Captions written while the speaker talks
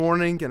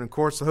morning, and of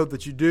course I hope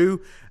that you do.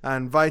 I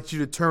invite you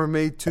to turn with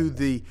me to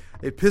the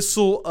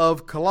Epistle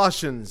of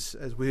Colossians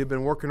as we have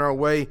been working our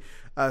way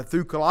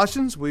through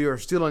Colossians. We are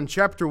still in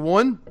chapter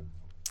 1.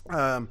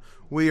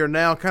 We are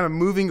now kind of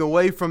moving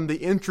away from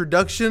the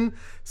introduction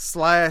 /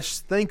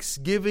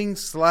 Thanksgiving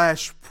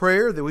 /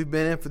 prayer that we've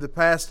been in for the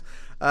past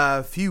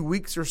few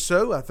weeks or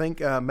so. I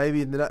think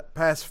maybe in the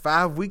past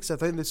 5 weeks. I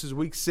think this is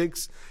week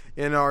 6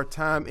 in our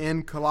time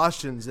in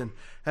Colossians, and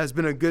has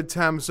been a good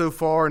time so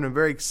far, and I'm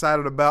very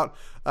excited about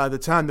the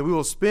time that we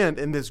will spend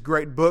in this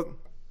great book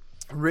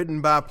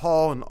written by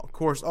Paul and of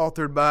course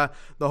authored by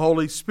the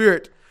Holy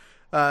Spirit.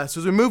 So as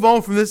we move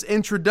on from this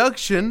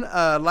introduction,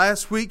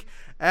 last week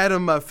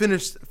Adam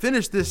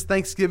finished this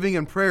Thanksgiving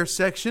and prayer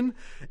section,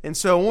 and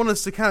so I want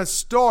us to kind of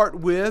start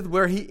with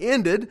where he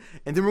ended,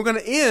 and then we're going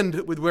to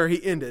end with where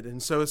he ended.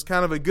 And so it's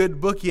kind of a good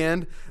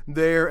bookend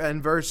there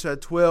in verse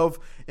 12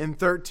 and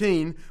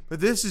 13. But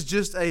this is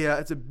just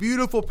it's a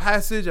beautiful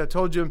passage. I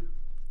told you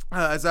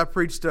as I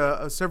preached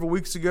several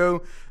weeks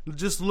ago,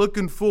 just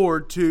looking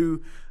forward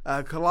to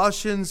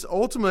Colossians,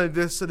 ultimately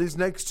these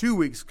next 2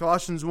 weeks,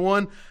 Colossians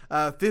 1,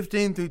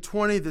 15 through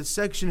 20, this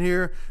section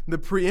here, the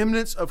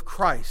preeminence of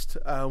Christ.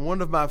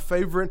 One of my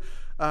favorite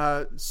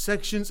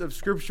sections of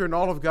Scripture in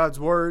all of God's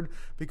Word,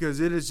 because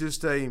it is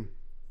just a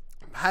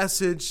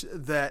passage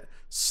that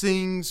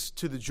sings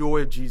to the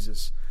joy of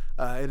Jesus.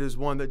 It is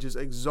one that just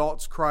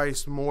exalts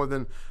Christ more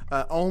than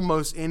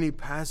almost any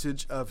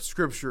passage of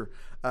Scripture.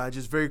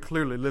 Just very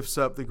clearly lifts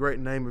up the great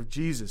name of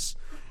Jesus.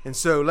 And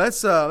so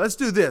let's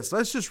do this.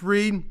 Let's just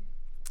read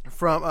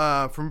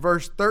from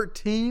verse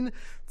 13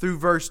 through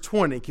verse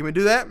 20. Can we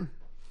do that?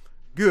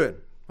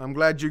 Good. I'm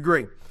glad you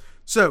agree.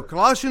 So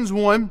Colossians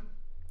 1,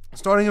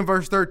 starting in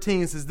verse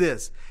 13, says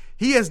this: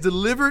 He has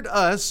delivered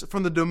us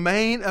from the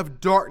domain of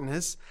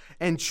darkness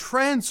and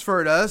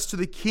transferred us to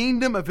the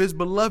kingdom of His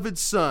beloved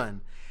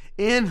Son,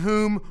 in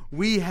whom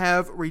we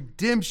have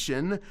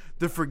redemption,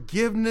 the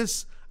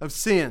forgiveness of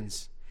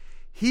sins.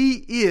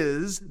 He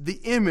is the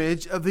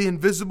image of the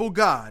invisible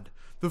God,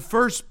 the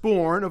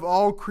firstborn of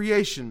all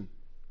creation.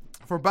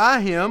 For by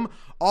Him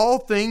all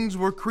things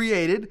were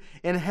created,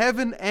 in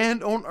heaven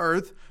and on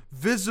earth,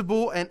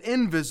 visible and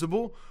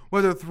invisible,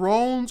 whether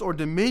thrones or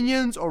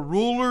dominions or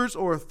rulers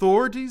or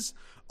authorities.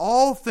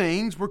 All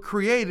things were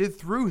created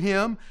through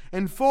Him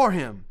and for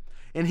Him.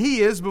 And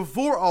He is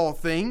before all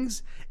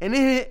things, and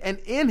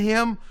in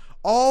Him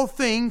all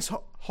things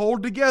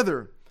hold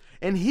together.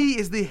 And He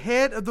is the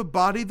head of the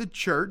body, the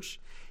church.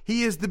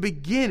 He is the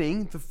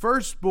beginning, the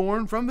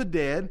firstborn from the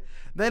dead,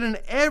 that in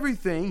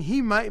everything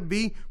He might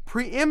be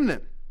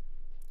preeminent.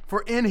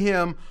 For in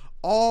Him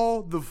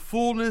all the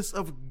fullness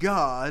of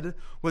God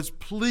was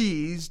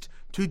pleased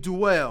to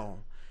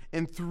dwell,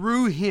 and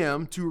through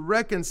Him to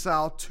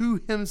reconcile to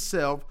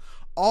Himself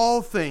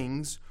all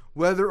things,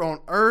 whether on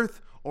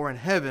earth or in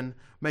heaven,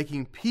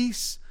 making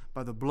peace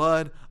by the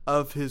blood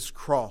of His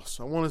cross.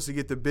 I want us to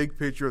get the big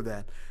picture of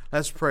that.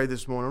 Let's pray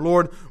this morning.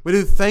 Lord, we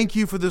do thank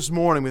You for this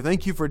morning. We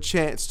thank You for a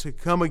chance to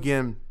come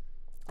again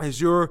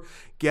as Your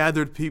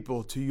gathered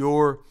people to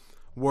Your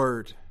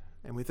word.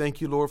 And we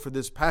thank You, Lord, for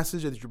this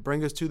passage that You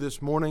bring us to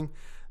this morning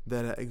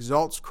that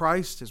exalts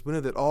Christ, as we know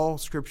that all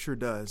Scripture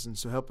does. And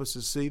so help us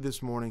to see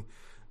this morning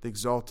the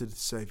exalted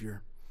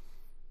Savior.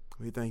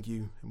 We thank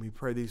You, and we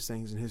pray these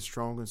things in His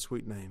strong and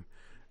sweet name.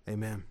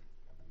 Amen.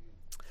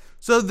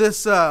 So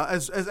this,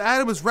 as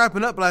Adam was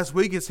wrapping up last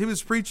week, as he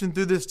was preaching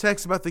through this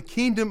text about the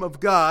kingdom of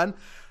God,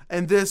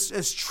 and this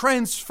as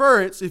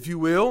transference, if you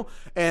will,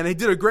 and he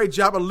did a great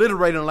job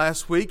alliterating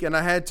last week, and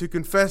I had to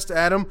confess to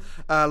Adam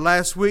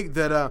last week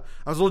that I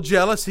was a little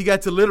jealous. He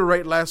got to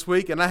alliterate last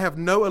week, and I have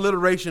no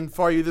alliteration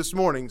for you this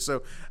morning,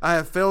 so I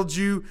have failed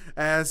you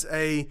as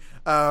a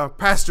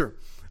pastor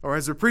or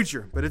as a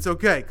preacher, but it's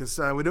okay, because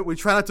we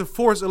try not to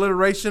force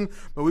alliteration,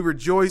 but we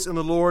rejoice in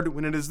the Lord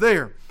when it is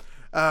there.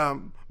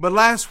 But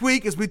last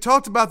week, as we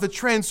talked about the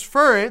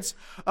transference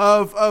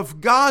of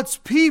God's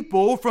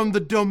people from the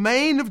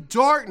domain of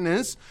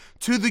darkness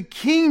to the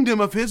kingdom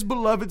of His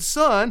beloved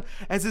Son,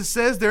 as it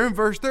says there in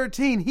verse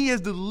 13, He has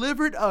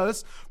delivered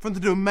us from the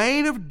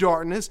domain of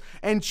darkness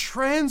and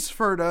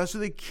transferred us to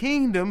the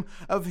kingdom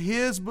of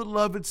His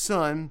beloved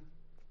Son,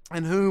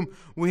 in whom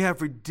we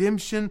have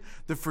redemption,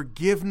 the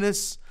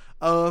forgiveness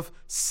of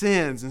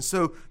sins. And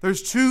so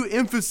there's two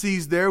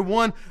emphases there,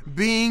 one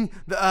being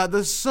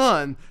the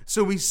Son.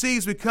 So we see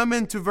as we come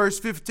into verse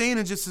 15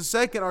 in just a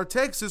second, our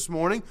text this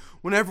morning,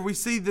 whenever we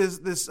see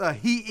this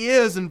He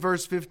is in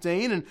verse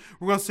 15, and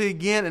we're going to see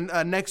again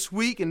in, next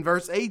week in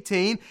verse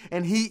 18,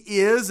 and He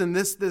is, and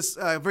this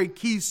very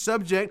key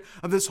subject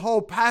of this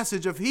whole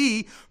passage of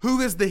He.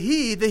 Who is the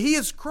He? The He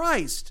is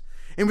Christ.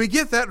 And we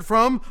get that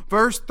from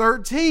verse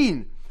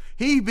 13.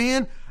 He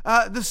being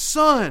the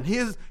Son,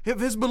 His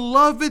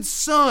beloved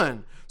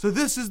Son. So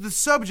this is the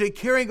subject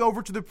carrying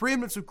over to the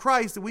preeminence of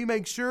Christ, that we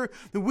make sure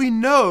that we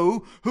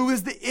know who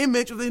is the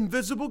image of the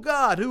invisible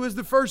God, who is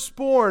the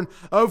firstborn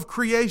of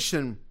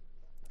creation.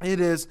 It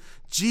is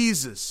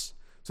Jesus.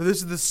 So this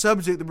is the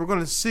subject that we're going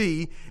to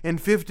see in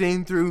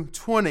 15 through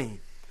 20.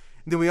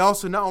 And then we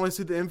also not only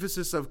see the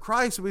emphasis of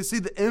Christ, but we see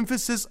the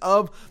emphasis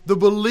of the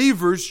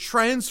believers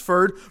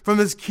transferred from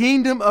this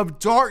kingdom of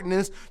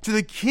darkness to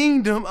the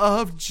kingdom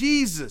of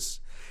Jesus.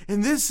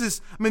 And this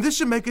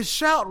should make us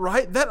shout,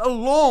 right? That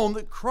alone,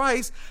 that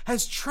Christ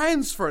has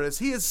transferred us.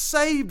 He has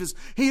saved us.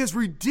 He has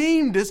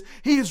redeemed us.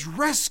 He has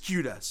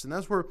rescued us. And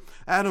that's where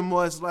Adam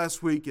was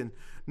last week. And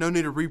no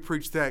need to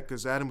re-preach that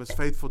because Adam was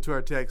faithful to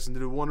our text and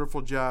did a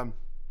wonderful job.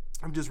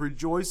 I'm just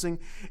rejoicing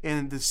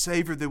in the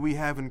Savior that we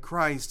have in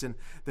Christ, and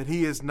that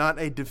He is not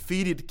a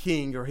defeated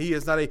king, or He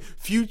is not a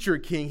future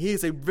king. He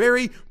is a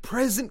very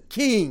present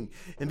king,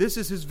 and this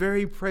is His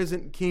very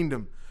present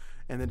kingdom,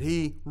 and that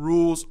He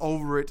rules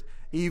over it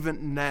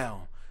even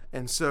now.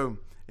 And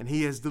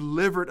He has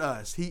delivered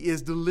us. He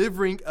is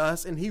delivering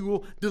us, and He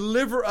will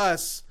deliver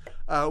us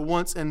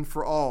once and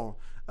for all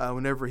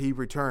whenever He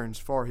returns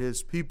for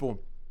His people.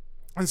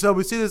 And so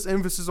we see this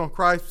emphasis on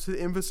Christ, we see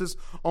the emphasis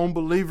on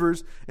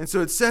believers. And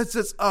so it sets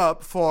us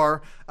up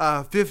for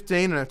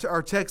 15. And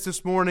our text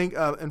this morning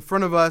in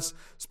front of us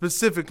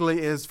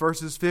specifically is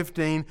verses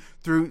 15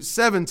 through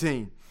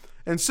 17.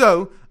 And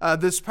so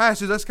this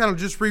passage, let's kind of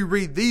just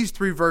reread these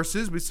three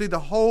verses. We see the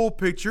whole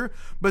picture,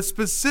 but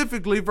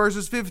specifically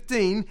verses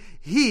 15,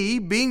 He,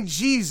 being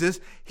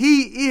Jesus,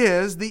 He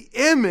is the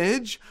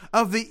image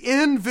of the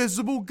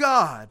invisible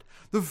God,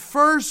 the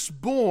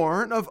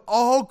firstborn of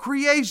all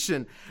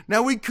creation.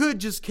 Now, we could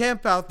just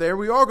camp out there.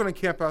 We are going to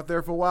camp out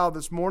there for a while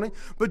this morning.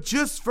 But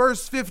just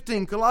verse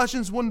 15,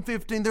 Colossians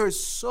 1:15, there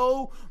is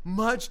so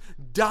much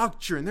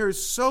doctrine. There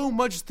is so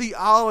much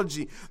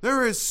theology.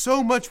 There is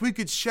so much we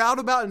could shout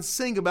about and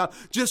sing about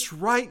just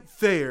right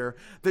there,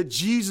 that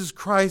Jesus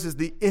Christ is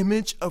the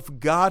image of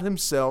God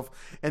Himself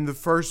and the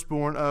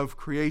firstborn of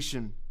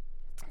creation.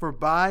 For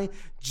by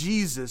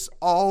Jesus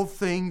all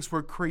things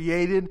were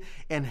created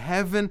in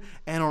heaven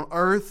and on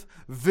earth,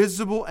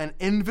 visible and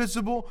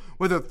invisible,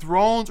 whether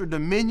thrones or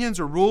dominions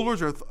or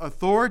rulers or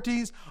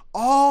authorities.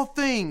 All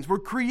things were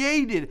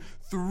created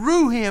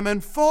through Him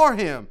and for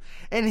Him.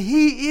 And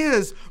He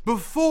is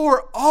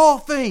before all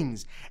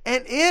things,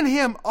 and in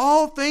Him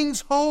all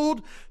things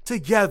hold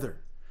together.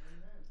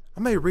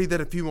 I may read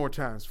that a few more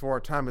times before our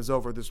time is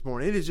over this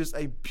morning. It is just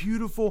a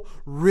beautiful,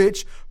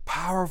 rich,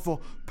 powerful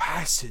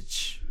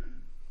passage.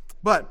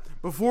 But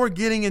before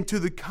getting into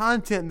the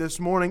content this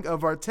morning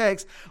of our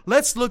text,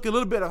 let's look a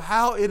little bit of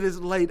how it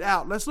is laid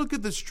out. Let's look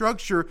at the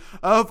structure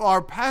of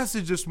our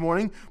passage this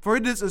morning, for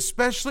it is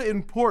especially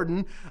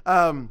important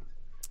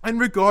in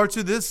regard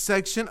to this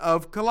section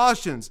of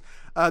Colossians.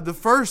 The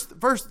first,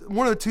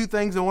 one of the two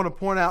things I want to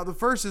point out, the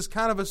first is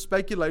kind of a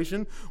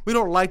speculation. We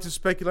don't like to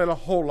speculate a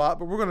whole lot,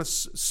 but we're going to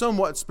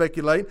somewhat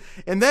speculate.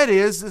 And that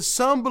is that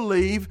some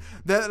believe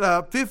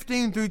that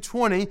 15 through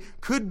 20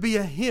 could be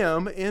a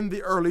hymn in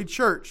the early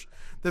church.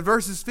 The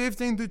verses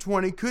 15 through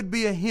 20 could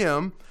be a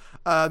hymn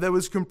that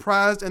was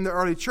comprised in the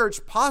early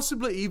church,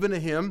 possibly even a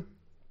hymn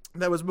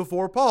that was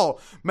before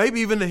Paul. Maybe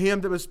even a hymn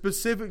that was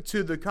specific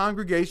to the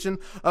congregation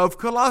of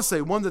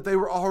Colossae, one that they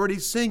were already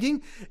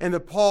singing, and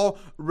that Paul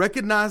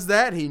recognized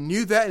that, he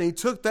knew that, and he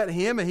took that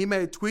hymn and he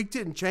may have tweaked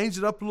it and changed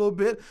it up a little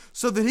bit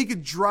so that he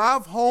could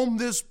drive home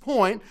this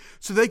point,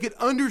 so they could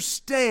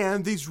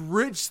understand these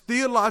rich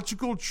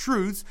theological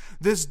truths,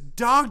 this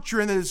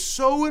doctrine that is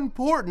so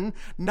important,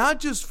 not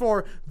just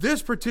for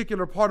this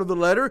particular part of the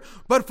letter,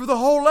 but for the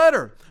whole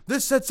letter.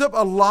 This sets up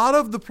a lot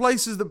of the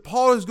places that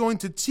Paul is going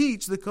to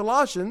teach the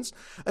Colossians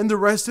and the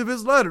rest of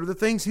his letter, the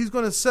things he's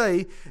going to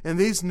say in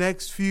these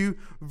next few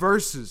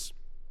verses.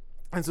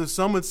 And so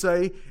some would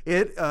say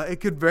it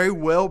could very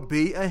well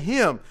be a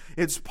hymn.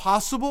 It's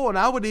possible, and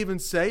I would even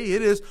say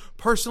it is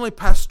personally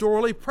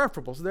pastorally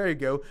preferable. So there you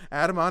go,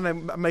 Adam. I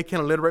may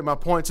kind of alliterate my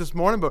points this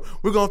morning, but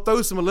we're going to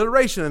throw some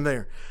alliteration in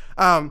there.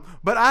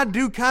 But I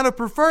do kind of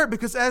prefer it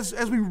because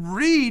as we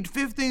read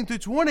 15 through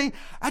 20,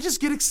 I just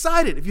get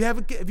excited, if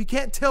you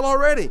can't tell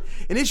already.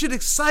 And it should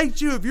excite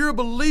you if you're a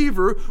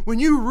believer when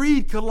you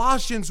read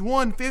Colossians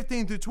 1,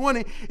 15 through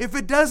 20. If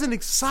it doesn't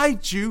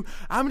excite you,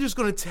 I'm just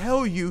going to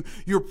tell you,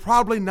 you're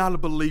probably not a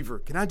believer.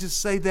 Can I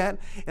just say that?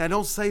 And I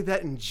don't say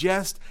that in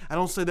jest. I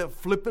don't say that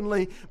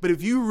flippantly. But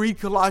if you read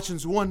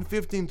Colossians 1,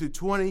 15 through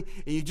 20,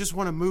 and you just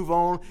want to move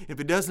on, if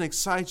it doesn't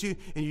excite you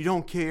and you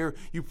don't care,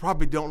 you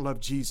probably don't love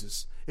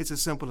Jesus. It's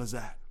as simple as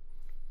that.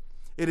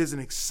 It is an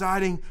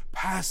exciting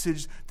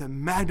passage that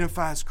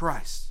magnifies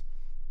Christ.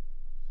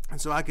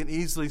 And so I can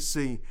easily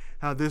see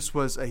how this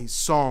was a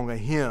song, a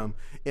hymn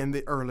in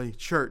the early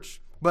church.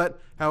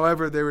 But,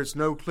 however, there is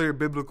no clear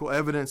biblical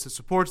evidence that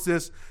supports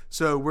this,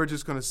 so we're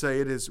just going to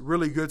say it is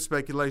really good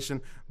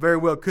speculation. Very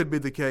well could be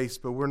the case,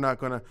 but we're not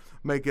going to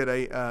make it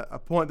a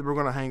point that we're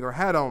going to hang our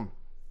hat on.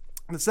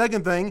 The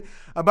second thing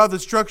about the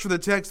structure of the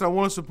text I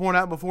want us to point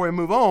out before we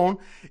move on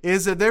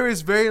is that there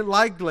is very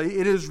likely,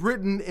 it is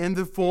written in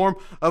the form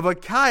of a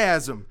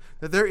chiasm,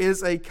 that there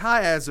is a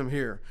chiasm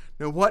here.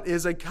 Now, what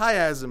is a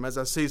chiasm? As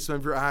I see some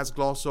of your eyes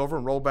gloss over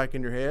and roll back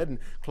in your head and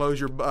close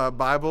your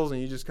Bibles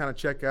and you just kind of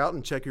check out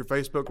and check your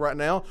Facebook right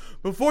now.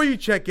 Before you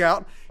check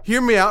out,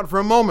 hear me out for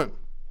a moment.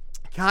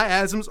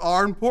 Chiasms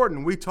are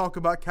important. We talk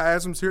about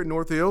chiasms here at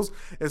North Hills,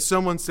 as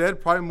someone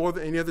said, probably more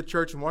than any other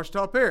church in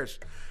Ouachita Parish.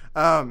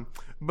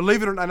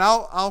 Believe it or not, and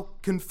I'll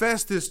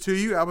confess this to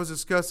you. I was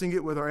discussing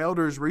it with our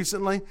elders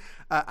recently.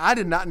 I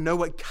did not know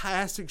what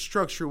chiastic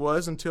structure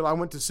was until I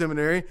went to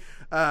seminary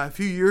a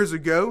few years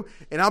ago.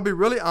 And I'll be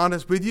really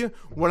honest with you.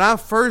 When I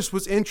first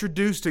was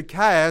introduced to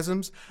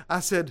chiasms, I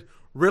said,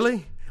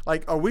 really?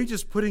 Like, are we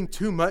just putting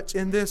too much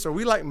in this? Are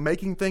we like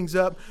making things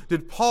up?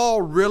 Did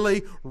Paul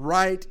really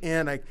write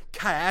in a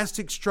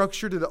chiastic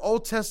structure? Did the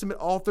Old Testament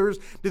authors,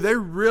 did they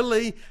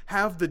really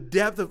have the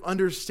depth of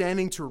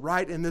understanding to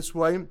write in this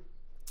way?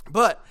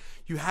 But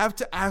you have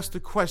to ask the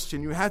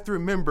question, you have to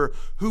remember,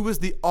 who was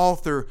the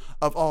author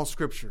of all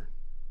Scripture?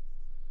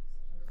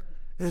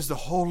 It is the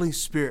Holy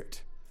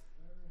Spirit.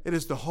 It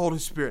is the Holy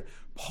Spirit.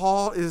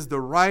 Paul is the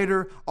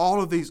writer.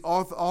 All of these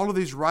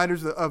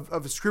writers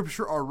of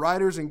Scripture are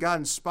writers, and God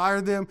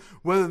inspired them.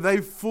 Whether they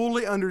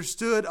fully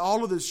understood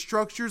all of the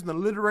structures and the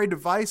literary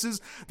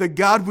devices that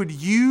God would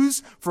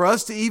use for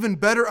us to even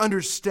better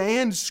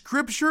understand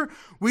Scripture,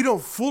 we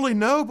don't fully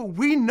know, but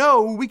we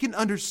know we can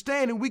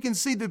understand and we can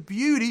see the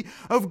beauty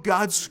of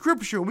God's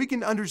Scripture. We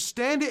can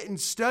understand it and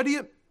study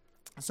it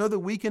so that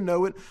we can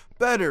know it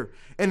better.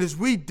 And as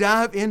we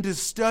dive into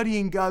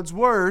studying God's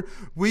Word,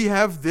 we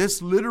have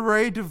this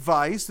literary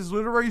device, this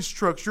literary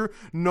structure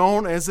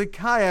known as a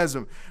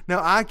chiasm.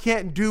 Now, I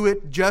can't do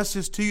it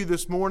justice to you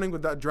this morning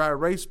without dry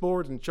erase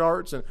boards and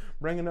charts and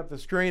bringing up the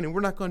screen, and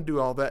we're not going to do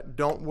all that,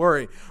 don't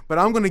worry. But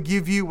I'm going to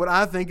give you what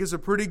I think is a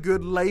pretty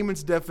good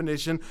layman's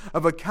definition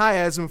of a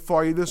chiasm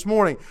for you this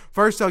morning.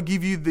 First, I'll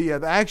give you the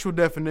actual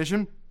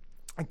definition.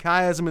 A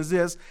chiasm is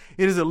this.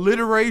 It is a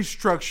literary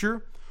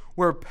structure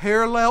where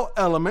parallel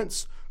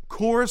elements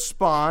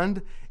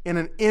correspond in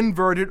an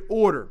inverted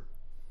order.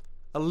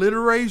 A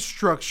literary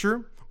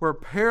structure where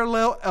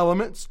parallel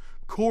elements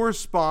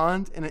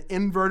correspond in an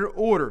inverted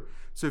order.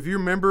 So if you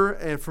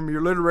remember from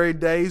your literary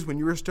days when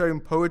you were studying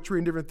poetry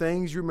and different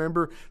things, you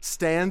remember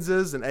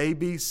stanzas and A,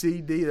 B, C,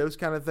 D, those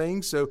kind of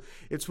things. So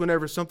it's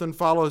whenever something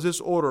follows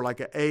this order,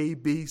 like A,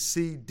 B,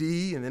 C,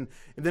 D, and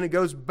then it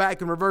goes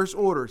back in reverse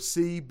order,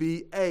 C,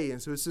 B, A. And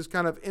so it's this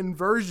kind of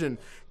inversion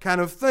kind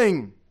of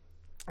thing.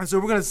 And so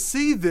we're going to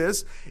see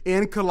this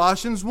in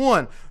Colossians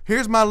 1.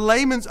 Here's my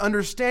layman's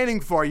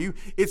understanding for you.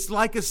 It's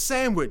like a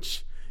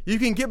sandwich. You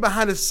can get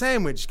behind a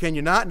sandwich, can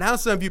you not? Now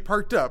some of you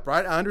perked up,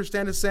 right? I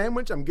understand a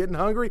sandwich. I'm getting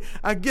hungry.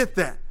 I get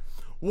that.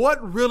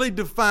 What really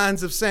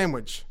defines a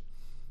sandwich?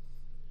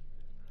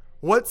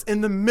 What's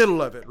in the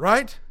middle of it,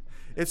 right?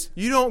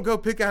 You don't go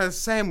pick out a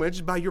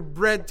sandwich by your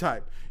bread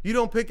type. You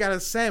don't pick out a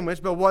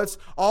sandwich by what's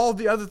all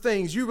the other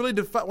things. You really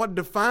what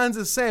defines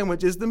a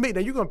sandwich is the meat.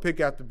 Now, you're going to pick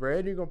out the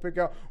bread. You're going to pick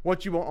out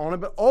what you want on it.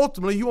 But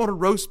ultimately, you want a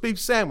roast beef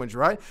sandwich,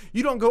 right?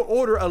 You don't go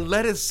order a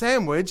lettuce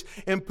sandwich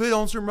and put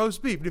on some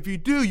roast beef. And if you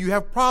do, you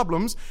have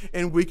problems,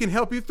 and we can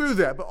help you through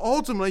that. But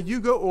ultimately, you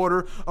go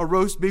order a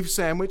roast beef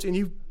sandwich, and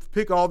you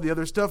pick all the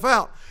other stuff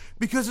out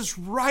because it's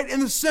right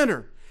in the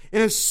center.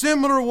 In a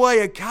similar way,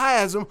 a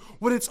chiasm,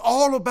 what it's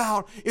all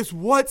about is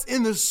what's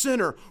in the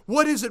center.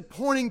 What is it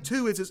pointing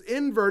to? It's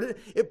inverted.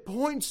 It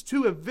points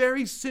to a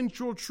very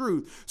central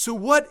truth. So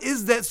what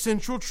is that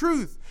central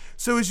truth?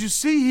 So as you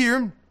see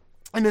here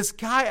in this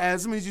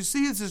chiasm, as you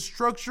see it's a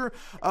structure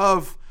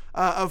of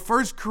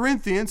 1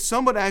 Corinthians.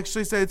 Some would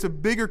actually say it's a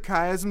bigger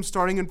chiasm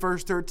starting in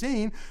verse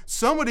 13.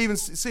 Some would even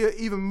see an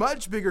even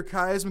much bigger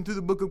chiasm through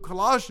the book of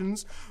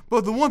Colossians.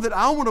 But the one that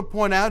I want to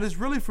point out is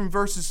really from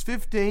verses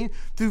 15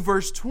 through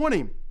verse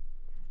 20.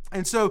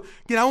 And so,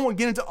 again, I won't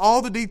get into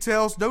all the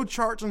details, no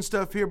charts and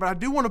stuff here, but I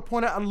do want to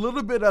point out a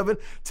little bit of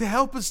it to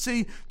help us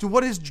see to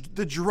what is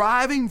the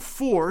driving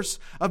force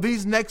of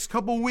these next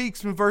couple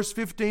weeks from verse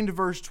 15 to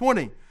verse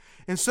 20.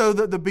 And so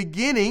the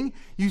beginning,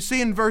 you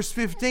see in verse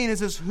 15, it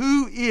says,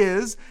 who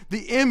is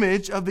the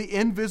image of the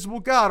invisible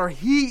God? Or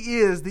he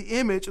is the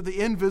image of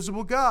the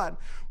invisible God.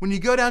 When you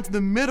go down to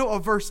the middle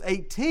of verse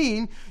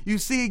 18, you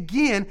see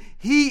again,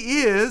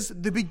 he is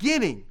the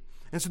beginning.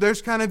 And so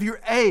there's kind of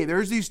your A.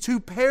 There's these two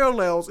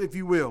parallels, if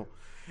you will.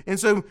 And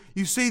so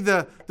you see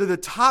the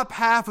top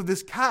half of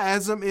this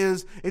chiasm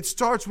is, it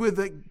starts with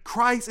that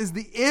Christ is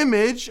the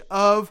image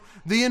of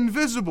the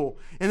invisible.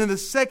 And then the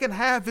second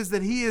half is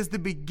that he is the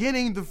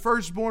beginning, the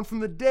firstborn from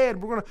the dead.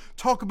 We're going to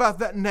talk about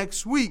that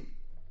next week.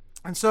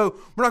 And so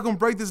we're not going to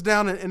break this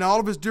down in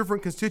all of its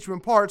different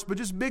constituent parts, but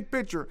just big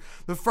picture.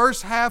 The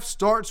first half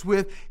starts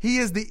with he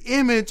is the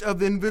image of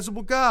the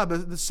invisible God.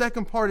 The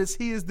second part is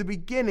he is the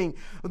beginning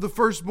of the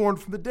firstborn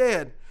from the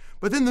dead.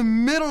 But then the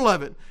middle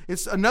of it,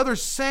 it's another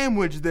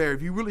sandwich there.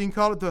 If you really can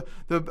call it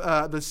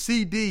the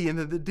CD and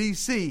the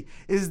DC,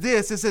 is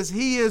this. It says,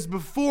 he is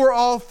before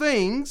all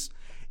things.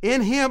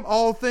 In him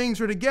all things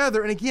are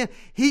together. And again,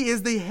 he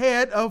is the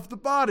head of the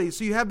body.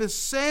 So you have this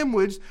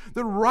sandwich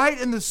that right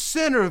in the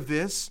center of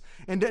this,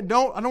 and I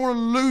don't want to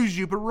lose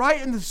you, but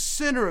right in the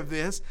center of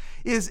this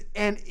is,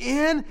 and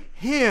in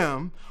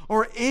him,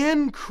 or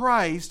in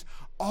Christ,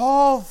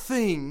 all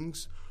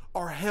things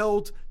are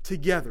held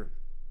together.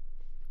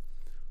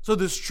 So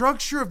the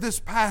structure of this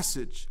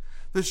passage,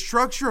 The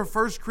structure of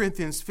 1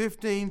 Corinthians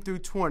 15 through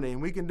 20,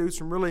 and we can do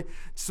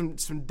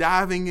some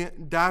diving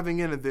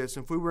into this.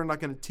 If we were in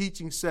a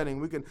teaching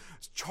setting, we can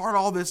chart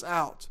all this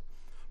out.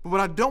 But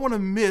what I don't want to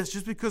miss,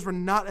 just because we're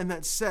not in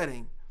that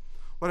setting,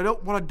 what I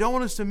don't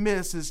want us to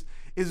miss is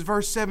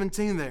verse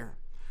 17 there.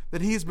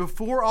 That he is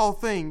before all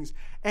things,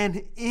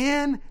 and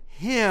in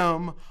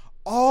him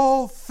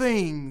all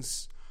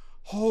things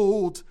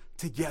hold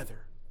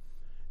together.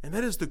 And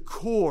that is the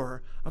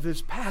core of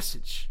this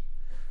passage.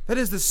 That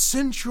is the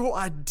central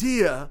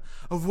idea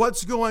of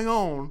what's going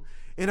on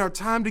in our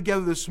time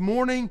together this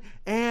morning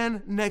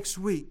and next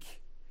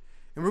week.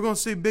 And we're going to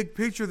see a big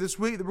picture this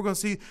week that we're going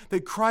to see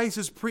that Christ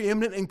is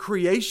preeminent in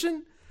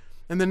creation.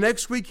 And the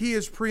next week he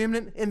is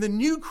preeminent in the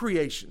new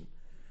creation.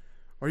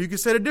 Or you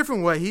could say it a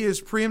different way. He is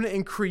preeminent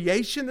in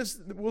creation,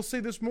 we'll see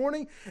this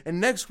morning,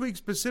 and next week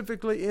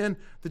specifically in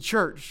the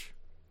church.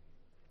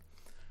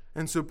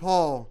 And so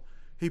Paul,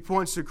 he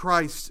points to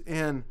Christ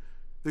in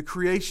the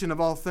creation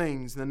of all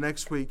things. And the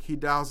next week he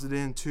dials it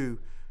into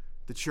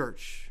the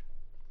church.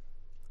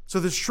 So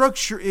the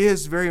structure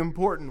is very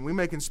important.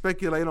 We can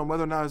speculate on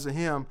whether or not it's a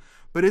hymn,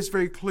 but it's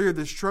very clear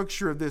the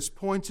structure of this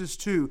points us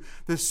to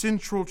the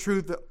central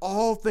truth that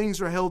all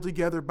things are held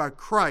together by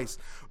Christ,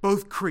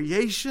 both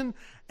creation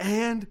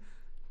and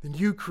the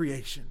new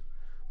creation,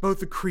 both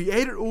the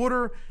created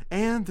order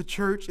and the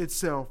church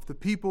itself, the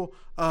people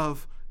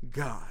of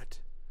God.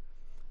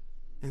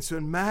 And so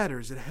it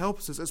matters. It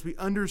helps us as we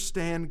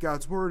understand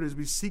God's Word, as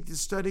we seek to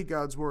study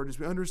God's Word, as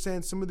we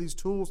understand some of these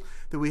tools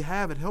that we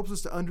have. It helps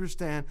us to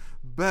understand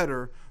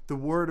better the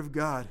Word of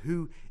God,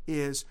 who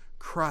is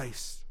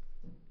Christ.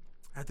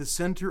 At the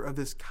center of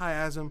this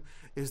chiasm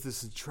is the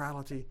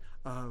centrality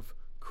of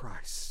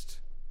Christ.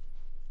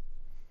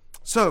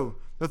 So,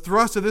 the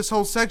thrust of this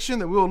whole section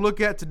that we'll look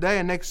at today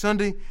and next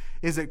Sunday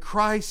is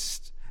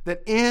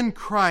that in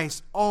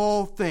Christ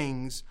all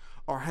things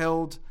are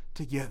held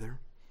together.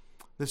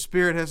 The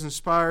Spirit has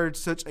inspired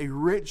such a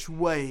rich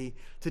way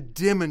to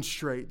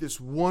demonstrate this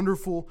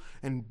wonderful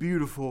and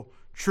beautiful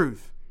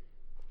truth.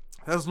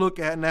 Let's look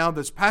at now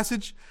this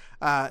passage.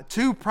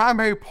 Two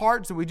primary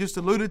parts that we just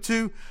alluded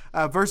to.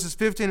 Verses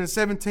 15 and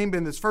 17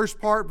 being this first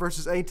part.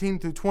 Verses 18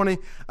 through 20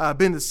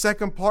 being the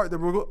second part that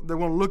we're going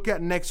to look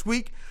at next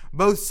week.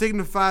 Both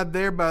signified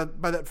there by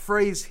that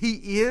phrase,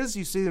 he is.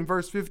 You see in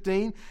verse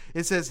 15,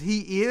 it says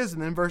he is.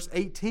 And then verse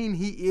 18,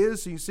 he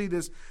is. So you see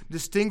this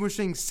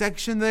distinguishing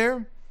section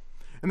there.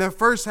 And that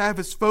first half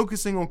is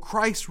focusing on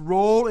Christ's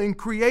role in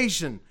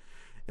creation.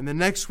 And the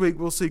next week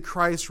we'll see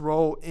Christ's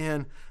role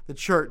in the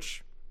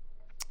church.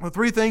 Well,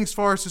 three things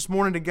for us this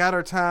morning to guide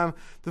our time.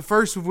 The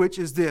first of which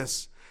is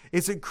this.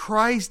 It's that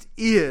Christ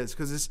is,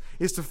 because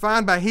it's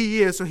defined by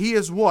he is. So he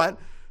is what?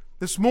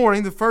 This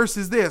morning, the first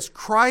is this.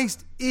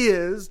 Christ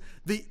is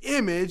the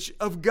image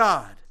of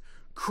God.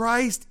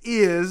 Christ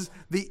is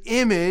the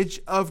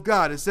image of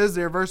God. It says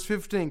there, verse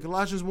 15,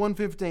 Colossians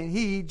 1:15,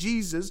 he,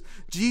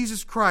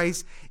 Jesus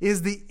Christ,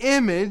 is the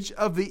image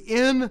of the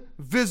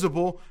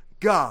invisible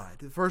God,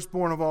 the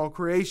firstborn of all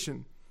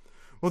creation.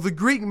 Well, the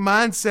Greek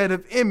mindset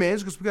of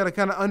image, because we've got to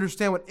kind of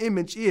understand what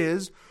image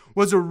is,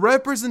 was a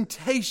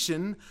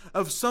representation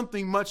of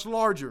something much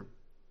larger.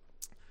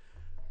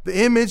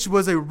 The image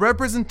was a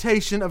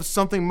representation of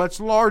something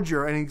much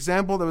larger. An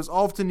example that was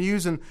often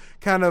used and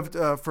kind of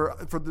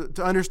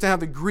to understand how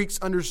the Greeks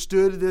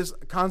understood this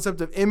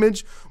concept of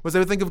image was they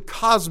would think of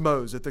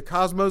cosmos. That the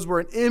cosmos were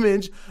an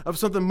image of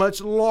something much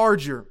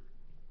larger.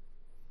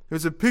 There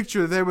was a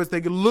picture there where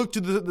they could look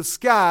to the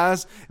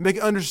skies and they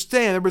could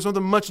understand there was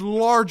something much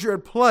larger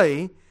at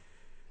play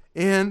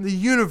in the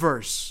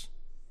universe.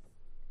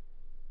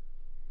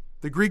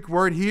 The Greek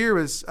word here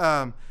is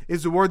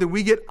the word that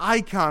we get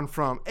icon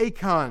from,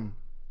 akon.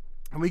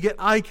 And we get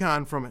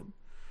icon from it.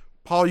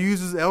 Paul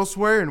uses it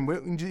elsewhere,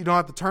 and you don't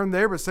have to turn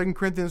there, but 2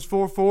 Corinthians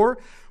 4:4,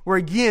 where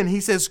again he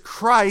says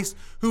Christ,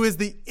 who is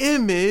the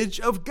image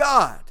of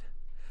God.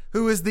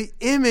 Who is the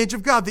image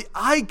of God, the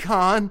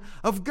icon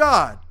of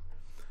God.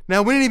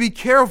 Now, we need to be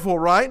careful,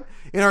 right,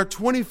 in our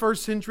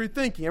 21st century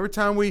thinking. Every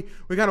time we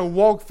kind of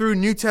walk through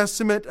New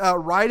Testament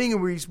writing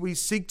and we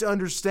seek to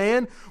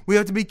understand, we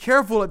have to be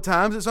careful at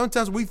times. And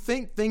sometimes we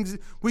think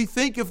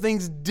of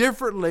things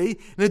differently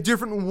in a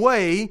different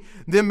way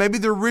than maybe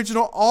the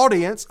original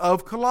audience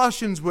of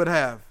Colossians would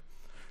have.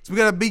 So we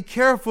got to be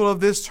careful of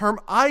this term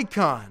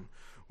icon.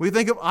 We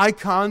think of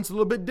icons a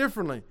little bit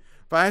differently.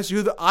 If I ask you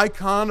who the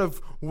icon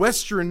of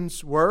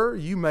Westerns were,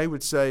 you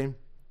would say,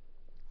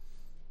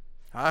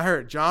 I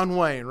heard John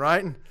Wayne,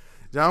 right?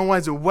 John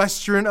Wayne's a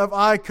Western of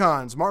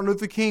icons. Martin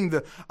Luther King,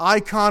 the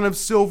icon of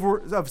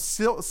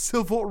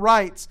civil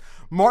rights.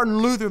 Martin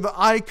Luther, the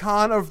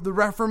icon of the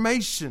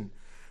Reformation.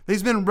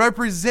 These men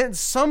represent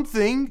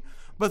something,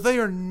 but they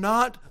are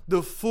not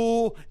the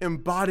full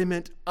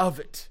embodiment of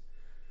it.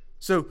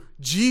 So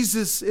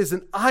Jesus is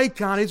an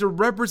icon. He's a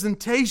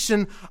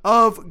representation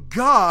of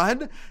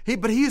God,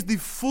 but he is the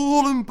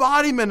full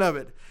embodiment of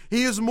it.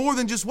 He is more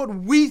than just what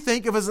we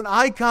think of as an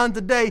icon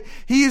today.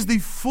 He is the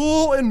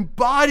full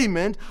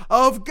embodiment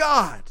of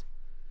God.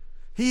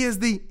 He is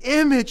the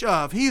image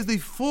of, He is the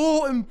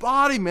full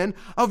embodiment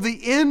of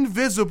the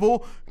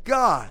invisible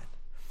God.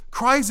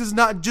 Christ does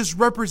not just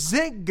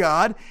represent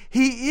God,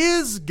 He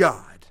is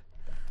God.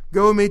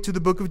 Go with me to the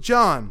book of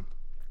John.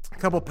 A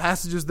couple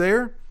passages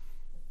there.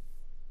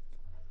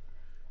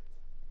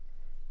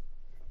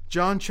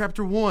 John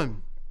chapter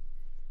 1.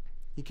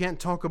 You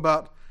can't talk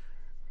about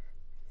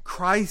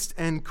Christ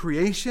and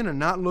creation and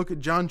not look at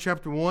John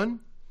chapter 1.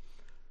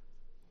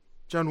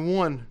 John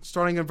 1,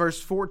 starting in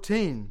verse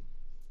 14.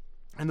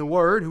 And the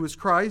Word, who is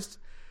Christ,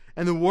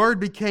 and the Word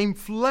became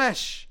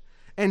flesh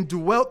and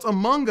dwelt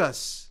among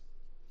us.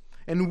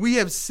 And we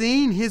have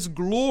seen His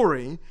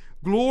glory,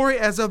 glory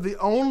as of the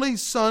only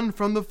Son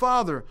from the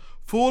Father,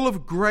 full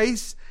of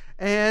grace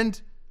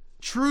and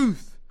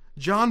truth.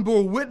 John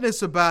bore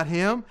witness about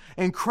Him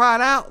and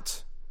cried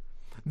out,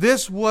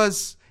 "This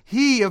was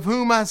He of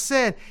whom I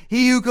said,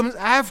 He who comes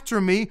after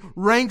me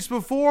ranks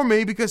before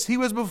me, because He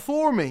was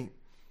before me.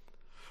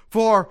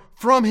 For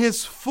from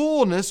His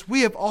fullness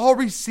we have all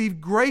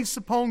received grace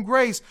upon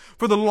grace.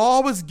 For the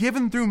law was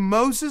given through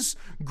Moses,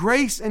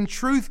 grace and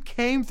truth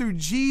came through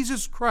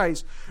Jesus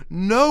Christ.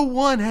 No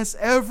one has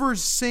ever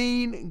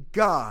seen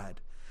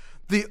God,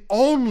 the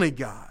only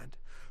God,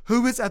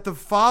 who is at the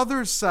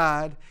Father's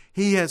side.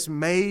 He has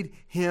made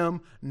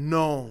Him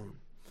known."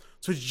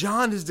 So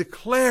John is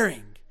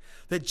declaring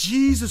that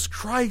Jesus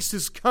Christ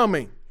is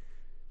coming.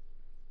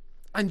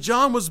 And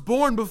John was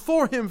born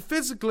before him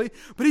physically,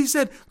 but he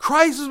said,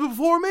 Christ is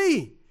before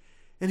me.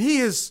 And He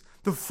is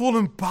the full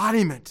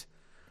embodiment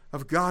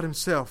of God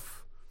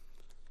Himself.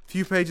 A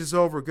few pages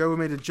over, go with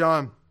me to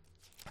John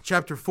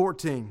chapter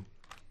 14.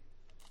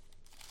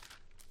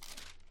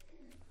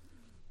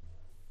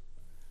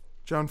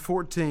 John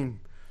 14,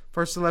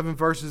 first 11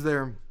 verses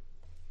there.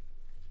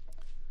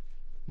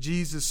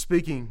 Jesus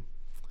speaking,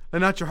 "Let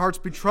not your hearts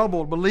be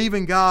troubled. Believe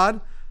in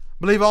God.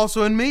 Believe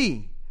also in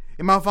me.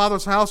 In my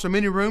Father's house are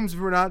many rooms. If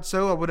it were not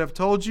so, I would have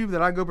told you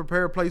that I go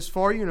prepare a place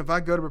for you. And if I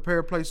go to prepare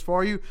a place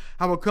for you,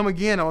 I will come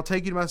again. I will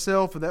take you to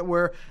myself, and that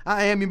where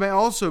I am you may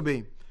also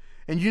be.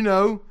 And you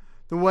know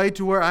the way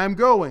to where I am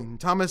going."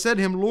 Thomas said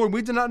to Him, "Lord,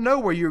 we do not know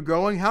where you are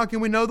going. How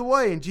can we know the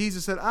way?" And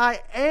Jesus said,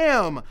 "I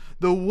am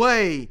the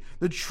way,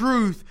 the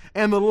truth,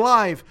 and the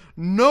life.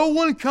 No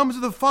one comes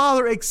to the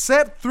Father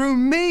except through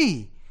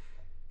me."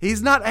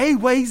 He's not a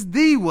way, He's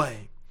the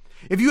way.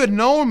 "If you had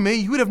known me,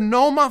 you would have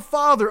known my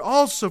Father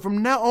also.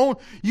 From now on,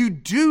 you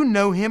do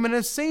know Him and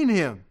have seen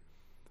Him."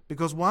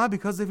 Because why?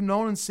 Because they've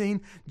known and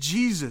seen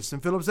Jesus.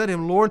 And Philip said to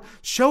Him, "Lord,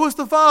 show us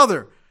the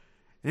Father,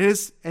 and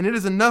it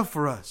is enough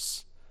for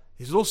us."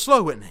 He's a little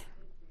slow, isn't he?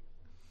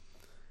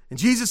 And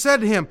Jesus said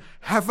to him,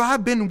 "Have I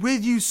been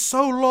with you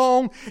so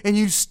long, and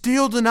you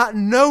still do not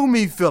know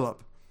me, Philip?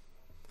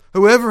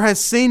 Whoever has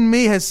seen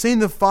me has seen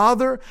the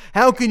Father.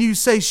 How can you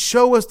say,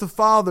 'Show us the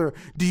Father'?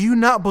 Do you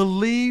not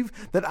believe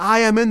that I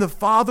am in the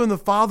Father and the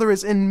Father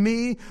is in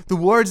me? The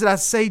words that I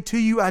say to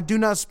you, I do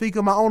not speak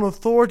on my own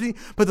authority,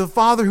 but the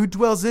Father who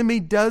dwells in me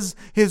does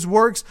His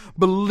works.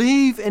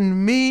 Believe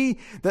in me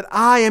that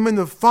I am in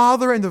the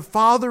Father and the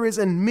Father is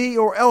in me,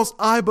 or else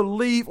I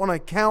believe on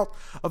account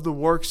of the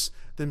works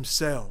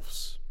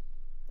themselves."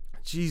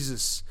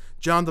 Jesus,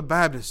 John the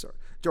Baptist,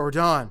 or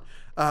John,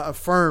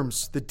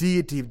 affirms the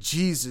deity of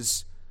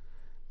Jesus.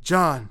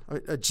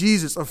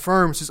 Jesus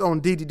affirms His own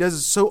deity. He does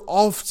it so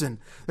often.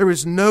 There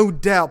is no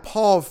doubt.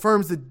 Paul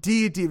affirms the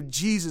deity of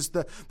Jesus,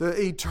 the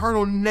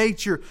eternal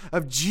nature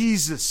of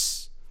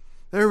Jesus.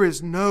 There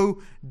is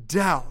no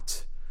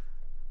doubt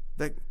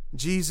that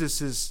Jesus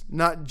is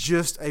not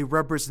just a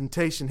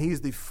representation. He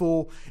is the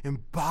full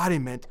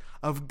embodiment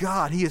of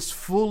God. He is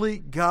fully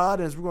God.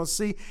 And as we're going to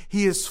see,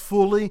 He is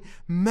fully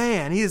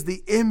man. He is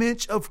the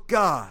image of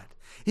God.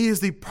 He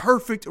is the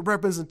perfect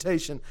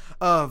representation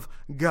of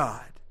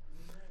God.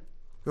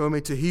 Go with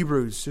me to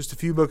Hebrews, just a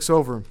few books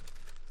over.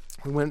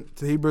 We went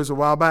to Hebrews a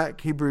while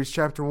back, Hebrews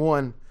chapter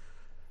 1,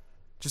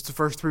 just the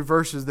first 3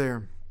 verses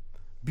there.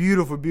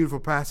 Beautiful, beautiful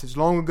passage.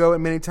 Long ago,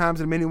 and many times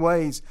in many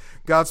ways,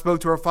 God spoke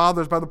to our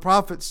fathers by the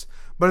prophets.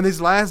 But in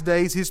these last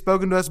days, He has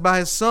spoken to us by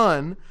His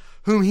Son,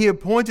 whom He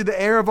appointed the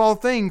heir of all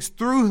things,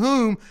 through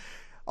whom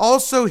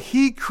also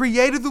He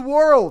created the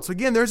world. So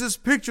again, there's this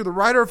picture. The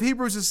writer of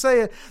Hebrews is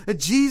saying that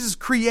Jesus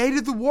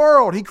created the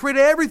world. He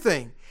created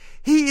everything.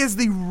 He is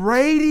the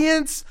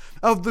radiance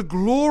of the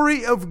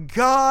glory of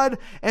God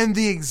and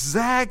the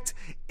exact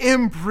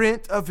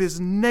imprint of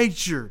His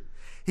nature.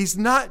 He's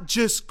not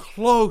just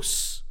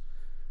close.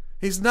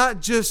 He's not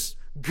just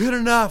good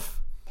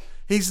enough.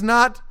 He's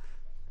not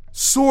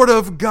sort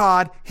of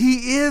God.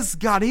 He is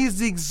God. He is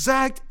the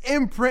exact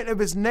imprint of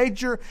His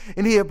nature,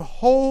 and He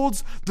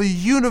upholds the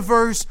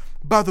universe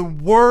by the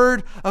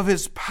word of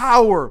His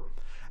power.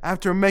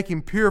 After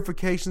making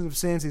purifications of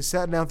sins, He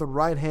sat down at the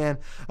right hand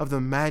of the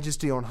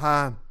Majesty on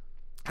high,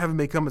 having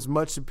become as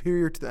much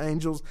superior to the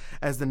angels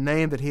as the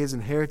name that He has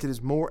inherited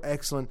is more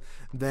excellent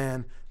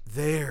than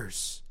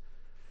theirs.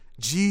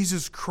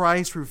 Jesus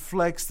Christ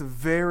reflects the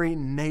very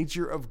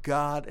nature of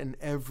God in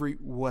every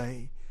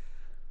way.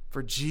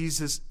 For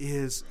Jesus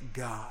is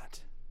God.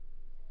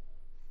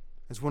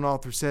 As one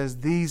author says,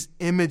 these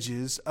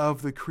images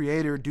of the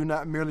Creator do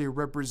not merely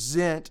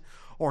represent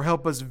or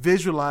help us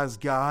visualize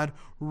God.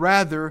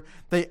 Rather,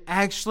 they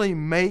actually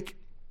make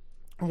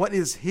what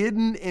is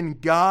hidden in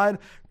God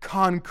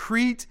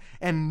concrete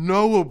and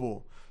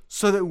knowable,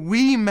 so that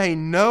we may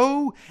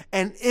know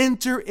and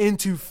enter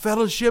into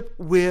fellowship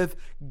with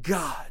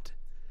God.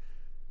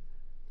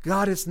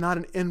 God is not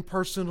an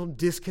impersonal,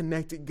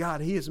 disconnected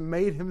God. He has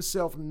made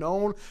himself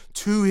known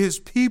to his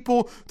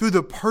people through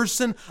the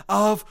person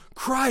of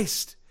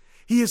Christ.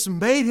 He has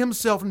made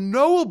himself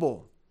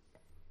knowable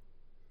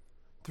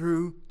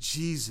through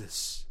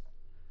Jesus.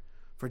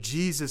 For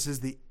Jesus is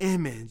the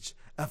image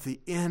of the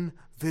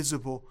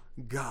invisible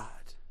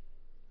God.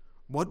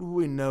 What will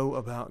we know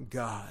about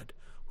God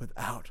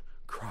without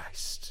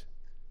Christ?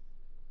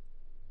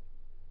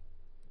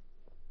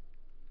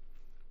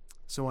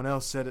 Someone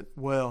else said it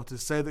well. To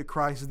say that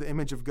Christ is the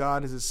image of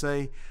God is to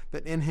say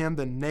that in him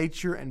the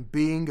nature and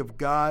being of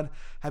God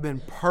have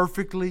been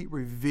perfectly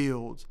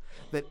revealed,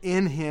 that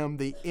in him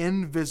the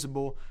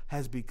invisible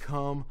has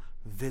become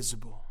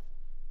visible.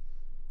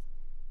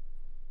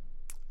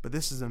 But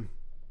this is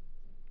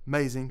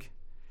amazing.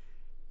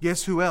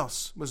 Guess who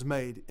else was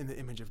made in the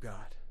image of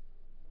God?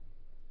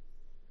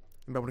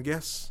 Anybody want to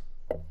guess?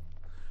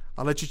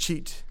 I'll let you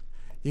cheat.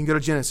 You can go to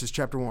Genesis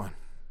chapter 1.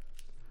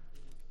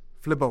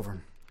 Flip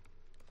over.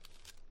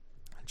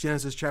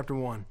 Genesis chapter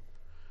 1,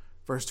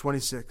 verse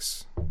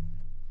 26.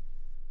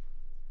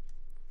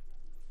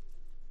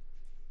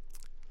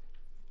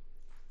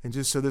 And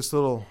just so this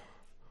little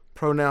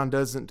pronoun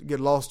doesn't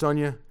get lost on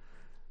you,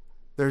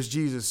 there's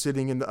Jesus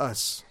sitting in the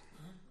us.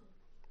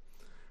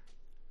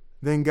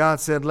 Then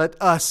God said, "Let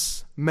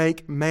us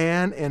make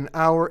man in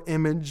our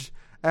image,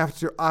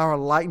 after our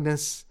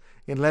likeness,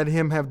 and let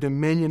him have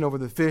dominion over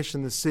the fish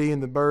and the sea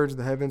and the birds,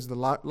 the heavens, the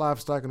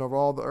livestock, and over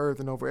all the earth,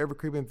 and over every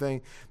creeping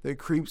thing that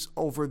creeps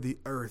over the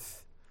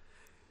earth."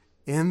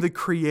 In the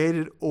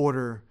created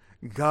order,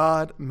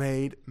 God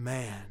made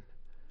man.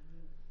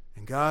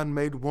 And God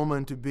made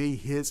woman to be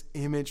his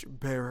image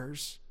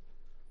bearers.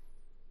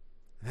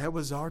 That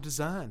was our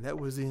design. That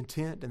was the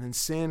intent. And then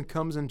sin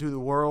comes into the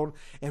world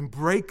and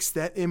breaks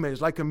that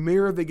image like a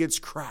mirror that gets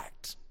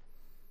cracked.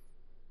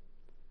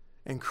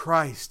 And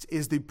Christ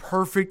is the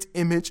perfect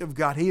image of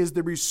God. He is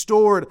the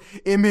restored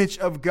image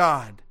of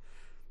God,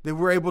 that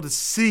we're able to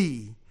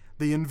see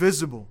the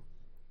invisible.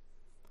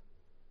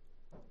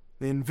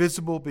 The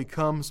invisible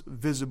becomes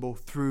visible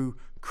through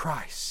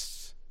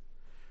Christ.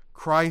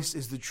 Christ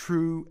is the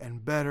true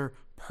and better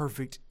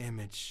perfect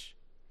image.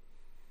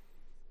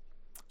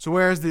 So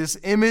whereas this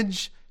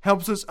image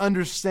helps us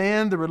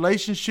understand the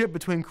relationship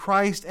between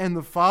Christ and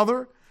the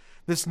Father,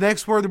 this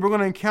next word that we're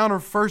going to encounter,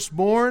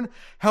 firstborn,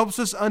 helps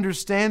us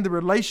understand the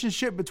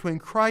relationship between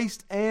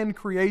Christ and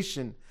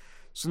creation.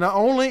 So not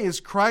only is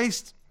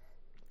Christ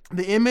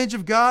the image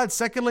of God,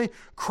 secondly,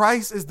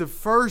 Christ is the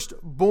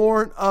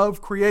firstborn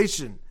of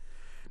creation.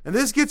 And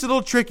this gets a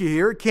little tricky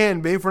here. It can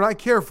be if we're not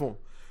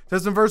careful. It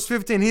says in verse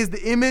 15, he is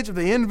the image of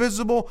the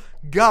invisible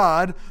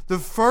God, the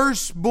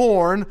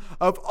firstborn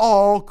of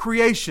all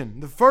creation.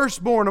 The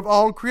firstborn of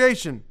all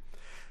creation.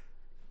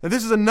 Now,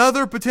 this is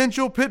another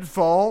potential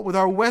pitfall with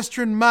our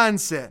Western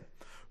mindset.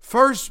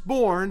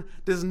 Firstborn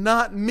does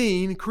not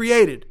mean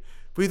created.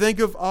 If we think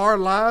of our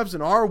lives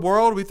and our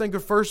world, we think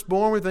of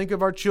firstborn, we think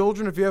of our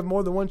children. If you have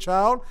more than one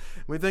child,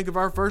 we think of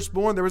our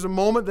firstborn. There was a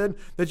moment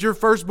that your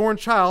firstborn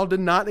child did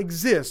not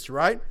exist,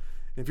 right?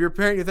 If you're a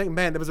parent, you think,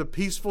 man, that was a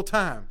peaceful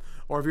time.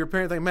 Or if you're a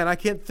parent, you think, man, I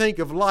can't think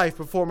of life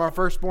before my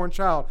firstborn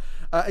child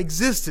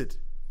existed.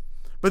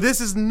 But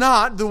this is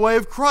not the way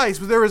of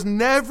Christ. There was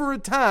never a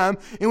time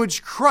in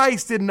which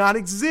Christ did not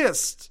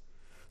exist.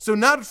 So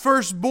not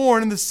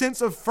firstborn in the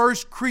sense of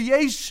first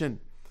creation.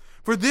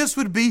 For this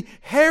would be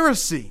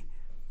heresy.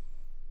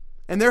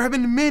 And there have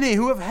been many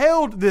who have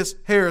held this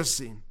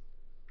heresy.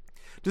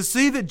 To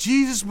see that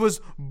Jesus was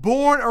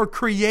born or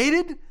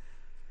created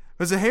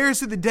was a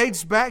heresy that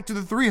dates back to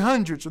the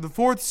 300s or the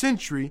 4th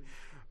century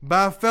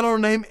by a fellow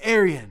named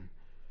Arian.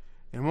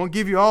 And I won't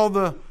give you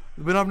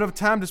we don't have enough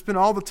time to spend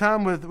all the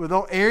time with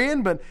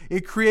Arian, but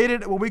it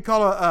created what we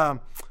call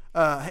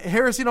a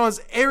heresy known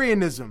as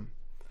Arianism.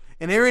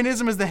 And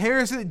Arianism is the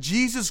heresy that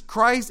Jesus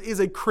Christ is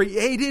a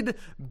created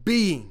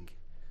being.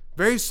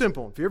 Very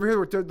simple. If you ever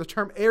hear the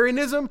term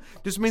Arianism,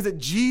 it just means that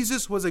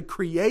Jesus was a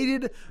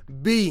created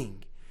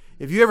being.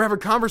 If you ever have a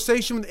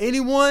conversation with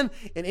anyone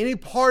and any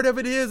part of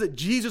it is that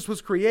Jesus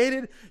was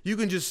created, you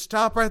can just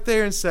stop right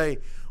there and say,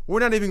 we're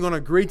not even going to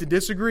agree to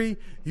disagree.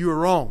 You are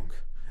wrong.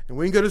 And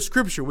we can go to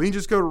Scripture. We can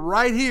just go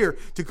right here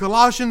to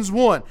Colossians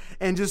 1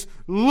 and just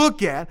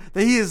look at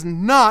that he is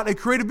not a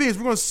created being. As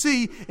we're going to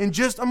see in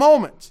just a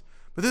moment.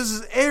 But this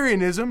is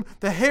Arianism,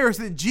 the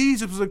heresy that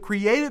Jesus was a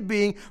created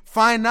being,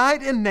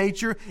 finite in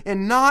nature,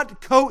 and not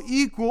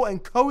co-equal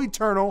and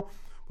co-eternal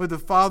with the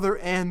Father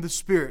and the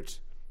Spirit.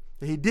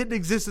 That he didn't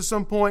exist at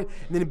some point,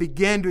 and then he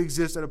began to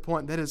exist at a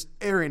point. That is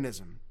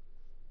Arianism.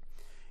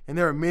 And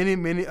there are many,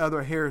 many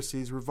other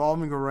heresies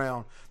revolving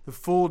around the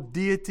full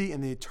deity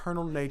and the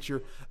eternal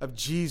nature of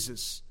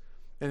Jesus.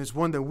 And it's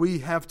one that we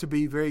have to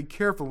be very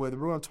careful with.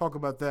 We're going to talk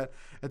about that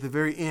at the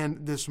very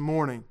end this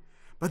morning.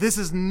 But this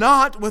is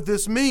not what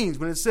this means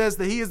when it says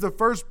that he is the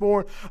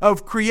firstborn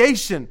of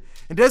creation.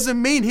 It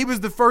doesn't mean he was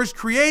the first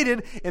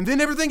created and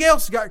then everything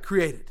else got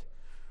created.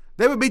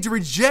 That would be to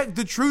reject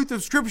the truth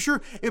of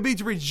Scripture. It would be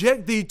to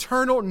reject the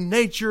eternal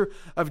nature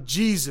of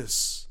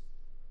Jesus.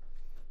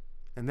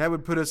 And that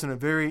would put us in a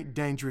very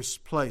dangerous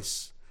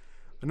place.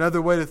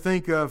 Another way to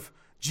think of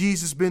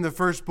Jesus being the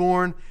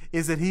firstborn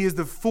is that he is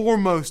the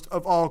foremost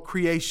of all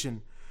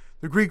creation.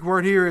 The Greek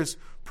word here is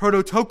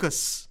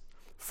prototokos,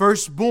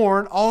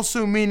 firstborn,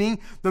 also meaning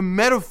the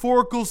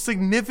metaphorical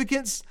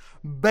significance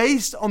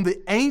based on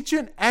the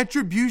ancient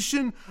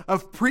attribution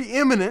of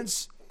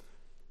preeminence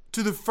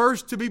to the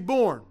first to be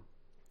born.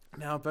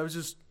 Now, if I was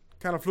just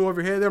kind of flew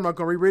over your head there, I'm not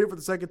going to reread it for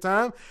the second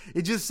time.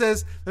 It just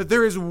says that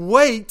there is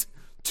weight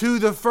to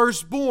the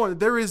firstborn.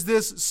 There is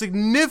this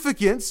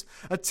significance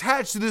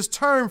attached to this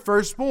term,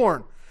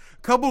 firstborn.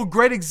 A couple of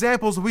great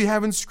examples we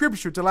have in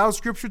Scripture to allow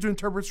Scripture to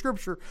interpret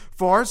Scripture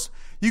for us.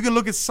 You can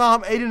look at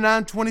Psalm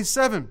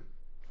 89:27.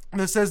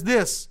 And it says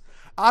this,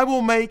 I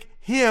will make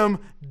him,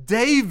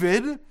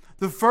 David,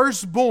 the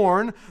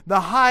firstborn,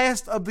 the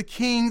highest of the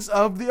kings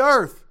of the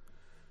earth.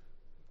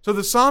 So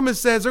the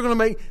psalmist says they're going to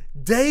make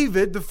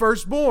David the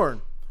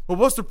firstborn. Well,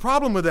 what's the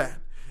problem with that?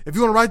 If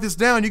you want to write this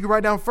down, you can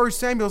write down 1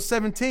 Samuel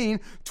 17,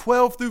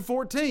 12 through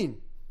 14.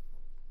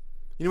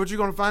 You know what you're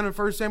going to find in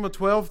 1 Samuel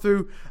 12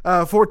 through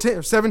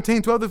 14,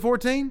 17, 12 through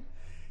 14?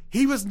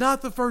 He was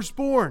not the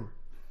firstborn.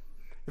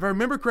 If I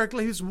remember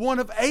correctly, he was one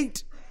of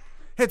 8.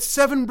 Had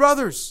 7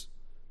 brothers.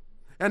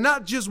 And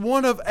not just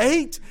one of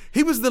 8.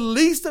 He was the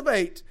least of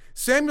 8.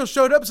 Samuel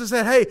showed up and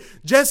said, hey,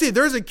 Jesse,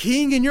 there's a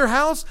king in your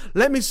house.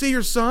 Let me see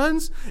your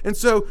sons. And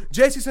so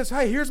Jesse says,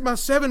 hey, here's my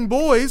 7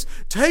 boys.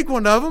 Take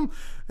one of them.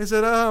 He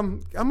said,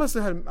 I must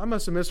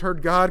have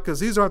misheard God because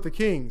these aren't the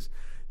kings.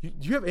 Do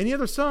you have any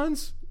other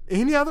sons?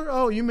 Any other?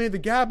 Oh, you mean the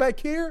guy back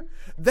here?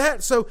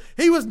 So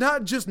he was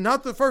not just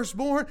not the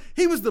firstborn.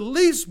 He was the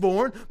least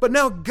born. But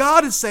now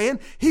God is saying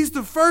he's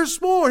the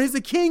firstborn. He's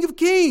the King of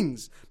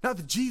Kings. Not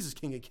the Jesus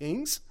King of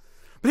Kings.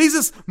 But he's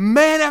this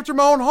man after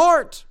my own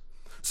heart.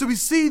 So we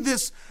see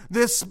this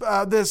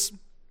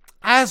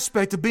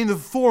aspect of being the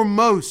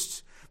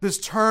foremost, this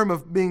term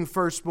of being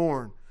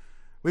firstborn.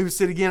 We would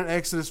see it again in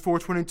Exodus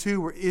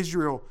 4:22 where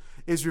Israel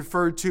is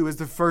referred to as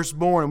the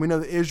firstborn. And we know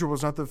that Israel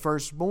was not the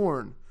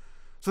firstborn.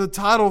 So the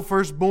title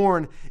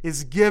firstborn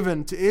is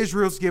given to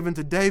Israel, it's given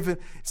to David.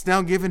 It's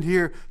now given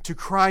here to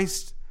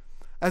Christ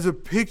as a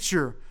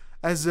picture,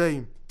 as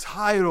a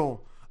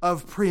title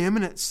of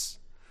preeminence,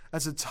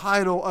 as a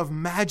title of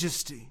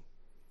majesty.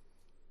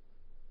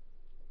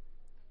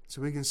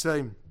 So we can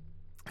say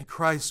that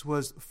Christ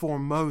was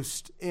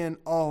foremost in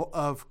all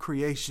of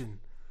creation.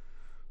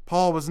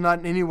 Paul was not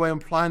in any way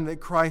implying that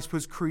Christ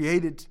was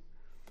created,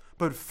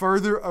 but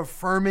further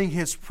affirming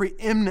his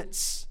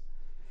preeminence.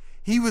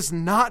 He was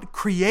not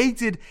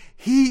created.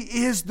 He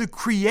is the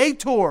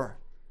creator.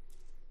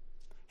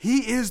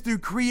 He is the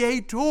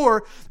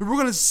creator that we're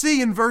going to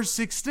see in verse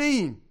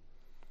 16.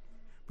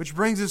 Which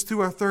brings us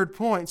to our third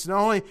point. So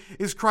not only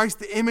is Christ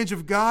the image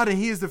of God and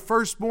he is the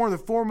firstborn, the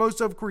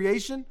foremost of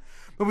creation,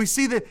 but we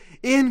see that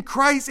in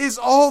Christ is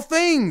all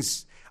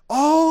things.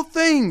 All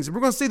things.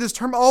 We're going to see this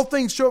term all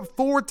things show up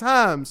 4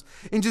 times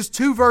in just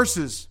 2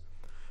 verses.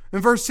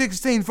 In verse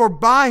 16, for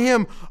by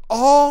him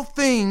all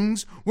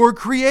things were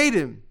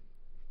created.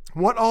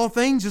 What all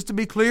things? Just to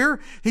be clear,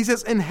 he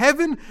says in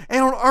heaven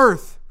and on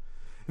earth.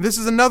 And this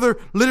is another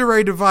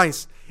literary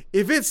device.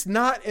 If it's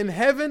not in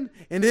heaven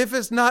and if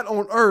it's not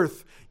on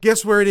earth,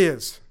 guess where it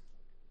is?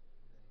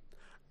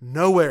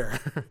 Nowhere.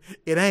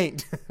 It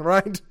ain't,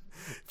 right?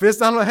 If it's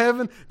not on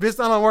heaven, if it's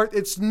not on earth,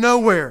 it's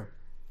nowhere.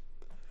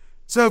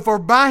 So for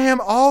by him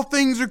all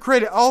things are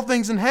created, all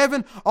things in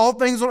heaven, all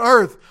things on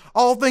earth,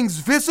 all things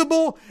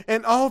visible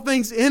and all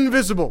things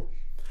invisible.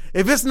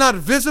 If it's not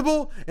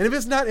visible and if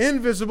it's not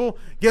invisible,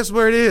 guess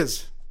where it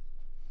is?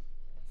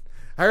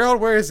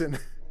 Harold, where is it?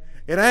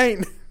 It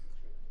ain't.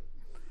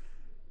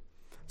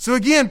 So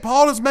again,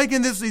 Paul is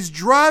making this, he's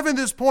driving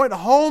this point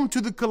home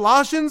to the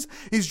Colossians.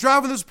 He's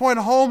driving this point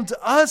home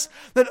to us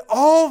that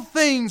all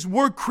things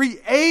were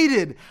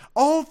created.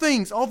 All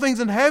things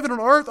in heaven,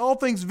 on earth, all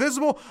things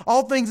visible,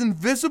 all things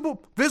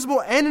invisible,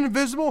 visible and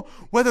invisible,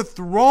 whether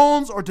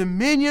thrones or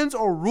dominions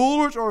or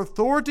rulers or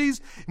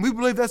authorities. And we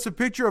believe that's a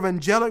picture of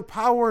angelic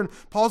power. And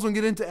Paul's going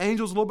to get into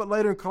angels a little bit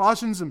later in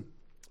Colossians. And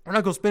we're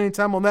not going to spend any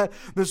time on that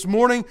this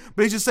morning.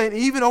 But he's just saying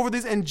even over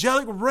these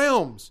angelic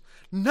realms,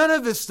 none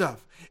of this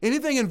stuff.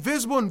 Anything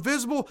invisible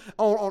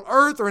on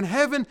earth or in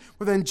heaven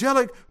with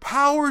angelic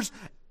powers,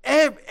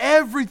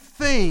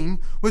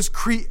 everything was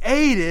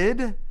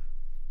created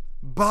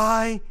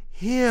by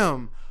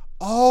him.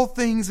 All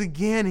things,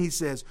 again, he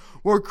says,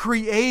 were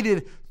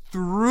created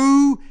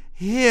through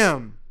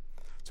him.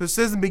 So it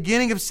says in the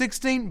beginning of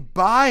 16,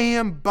 by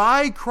him,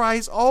 by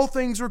Christ, all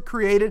things were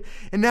created.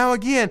 And now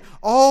again,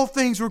 all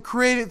things were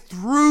created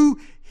through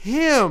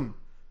him.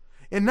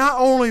 And not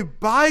only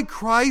by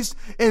Christ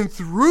and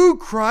through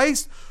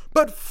Christ,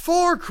 but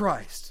for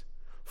Christ.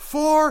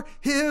 for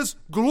His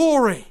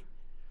glory.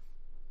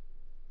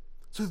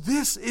 So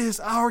this is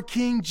our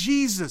King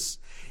Jesus.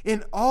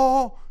 In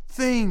all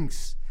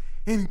things,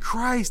 in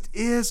Christ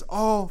is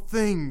all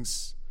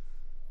things.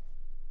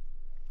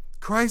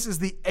 Christ is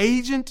the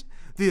agent,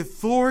 the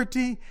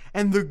authority,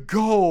 and the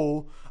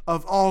goal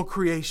of all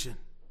creation.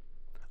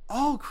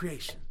 All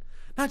creation.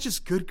 Not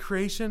just good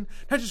creation,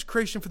 not just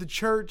creation for the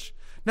church,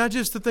 not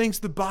just the things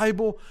of the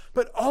Bible,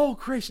 but all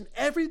creation.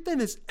 Everything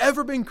that's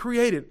ever been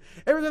created,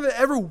 everything that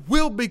ever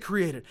will be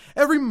created,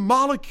 every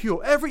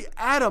molecule, every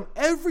atom,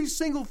 every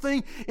single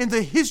thing in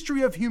the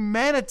history of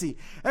humanity,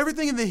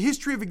 everything in the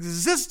history of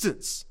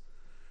existence.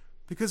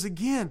 Because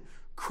again,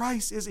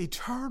 Christ is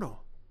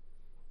eternal.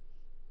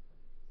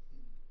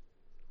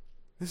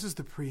 This is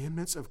the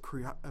preeminence of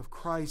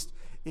Christ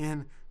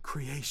in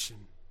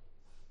creation.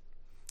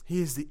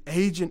 He is the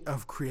agent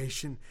of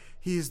creation.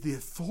 He is the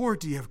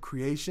authority of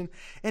creation.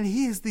 And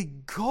He is the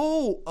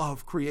goal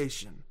of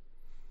creation.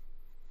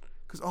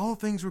 Because all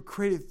things were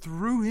created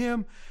through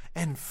Him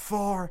and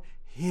for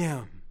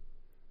Him.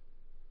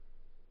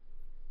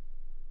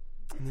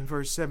 And then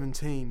verse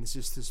 17 is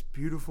just this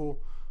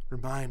beautiful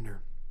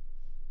reminder.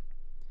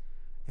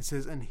 It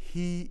says, and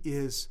He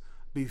is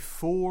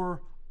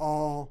before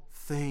all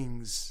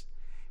things.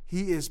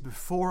 He is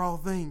before all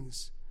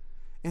things.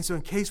 And so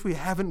in case we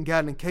haven't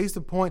gotten, in case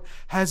the point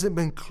hasn't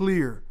been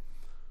clear,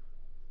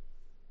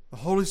 the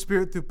Holy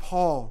Spirit through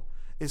Paul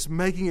is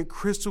making it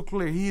crystal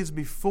clear. He is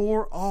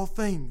before all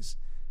things.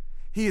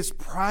 He is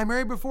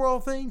primary before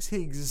all things.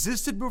 He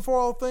existed before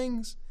all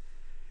things.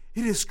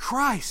 It is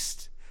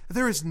Christ.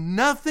 There is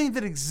nothing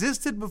that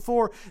existed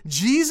before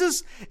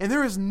Jesus, and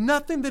there is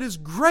nothing that is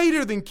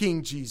greater than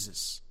King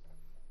Jesus.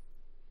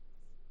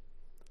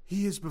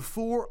 He is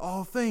before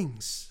all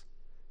things.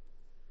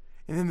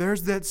 And then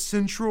there's that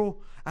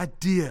central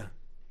idea.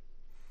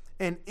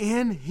 And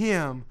in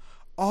Him,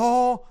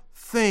 all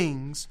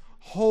things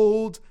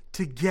hold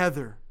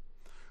together.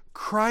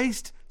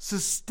 Christ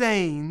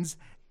sustains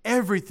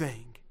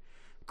everything.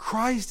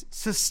 Christ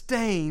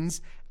sustains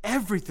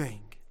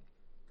everything.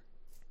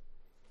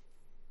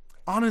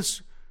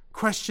 Honest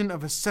question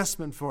of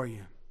assessment for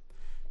you.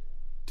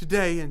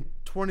 Today in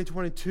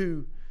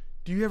 2022,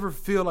 do you ever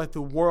feel like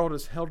the world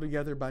is held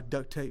together by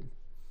duct tape?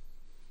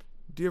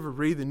 Do you ever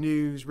read the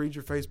news, read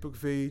your Facebook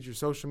feeds, your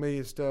social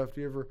media stuff?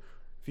 Do you ever,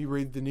 if you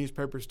read the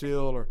newspaper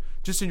still, or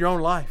just in your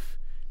own life,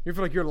 you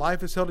feel like your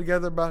life is held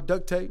together by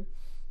duct tape,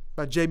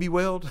 by J.B.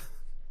 Weld,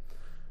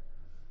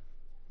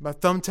 by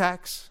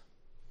thumbtacks,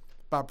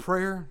 by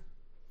prayer?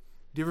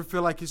 Do you ever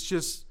feel like it's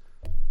just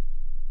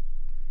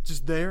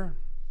there?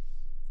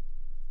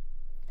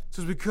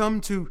 So as we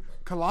come to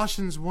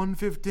Colossians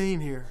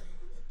 1:15 here,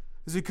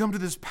 as we come to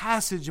this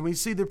passage and we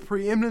see the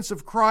preeminence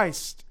of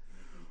Christ,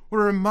 what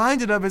we're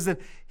reminded of is that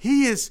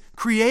He has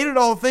created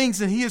all things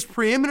and He is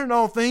preeminent in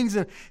all things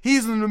and He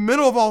is in the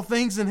middle of all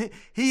things and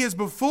He is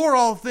before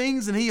all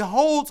things and He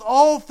holds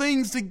all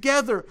things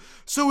together.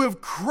 So if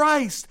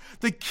Christ,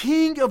 the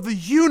King of the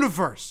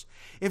universe,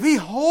 if He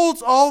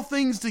holds all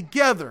things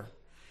together,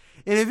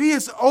 and if He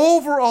is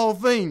over all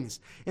things,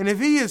 and if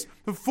He is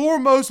the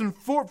foremost and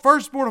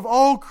firstborn of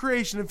all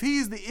creation, if He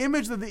is the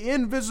image of the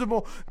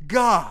invisible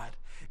God,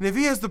 and if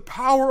He has the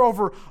power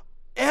over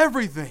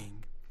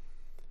everything,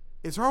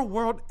 is our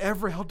world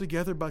ever held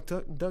together by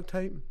duct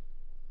tape?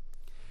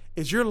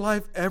 Is your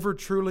life ever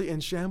truly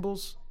in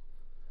shambles?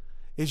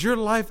 Is your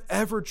life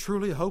ever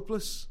truly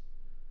hopeless?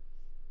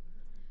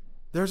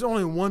 There's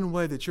only one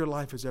way that your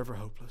life is ever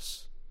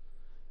hopeless,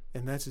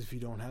 and that's if you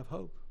don't have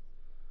hope.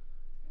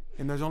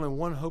 And there's only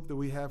one hope that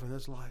we have in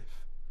this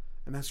life,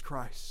 and that's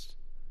Christ.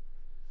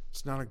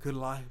 It's not a good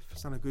life.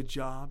 It's not a good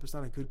job. It's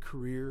not a good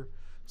career.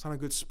 It's not a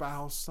good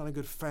spouse. It's not a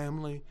good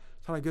family.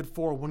 It's not a good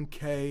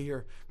 401k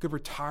or good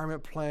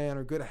retirement plan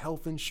or good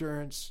health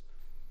insurance.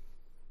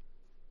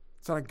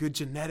 It's not a good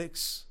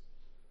genetics.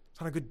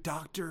 It's not a good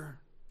doctor.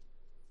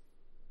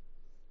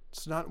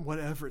 It's not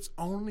whatever. It's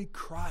only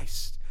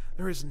Christ.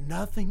 There is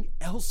nothing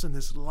else in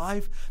this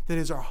life that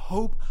is our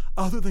hope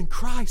other than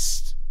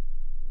Christ.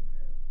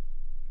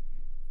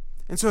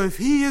 And so if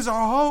He is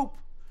our hope,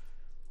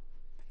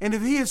 and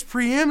if He is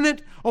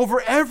preeminent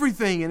over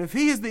everything, and if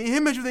He is the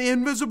image of the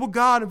invisible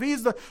God, if He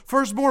is the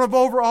firstborn of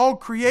over all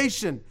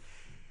creation,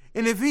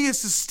 and if He is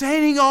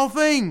sustaining all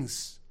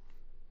things,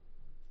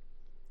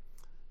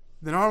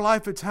 then our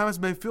life at times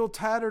may feel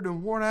tattered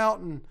and worn out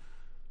and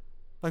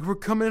like we're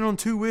coming in on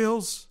two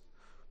wheels.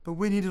 But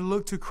we need to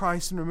look to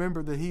Christ and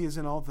remember that He is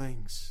in all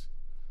things,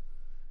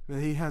 that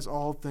He has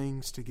all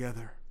things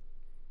together,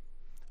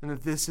 and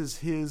that this is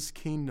His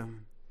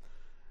kingdom.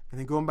 And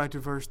then going back to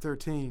verse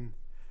 13,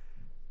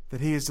 that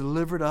He has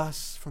delivered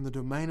us from the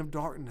domain of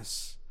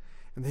darkness,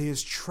 and that He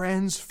has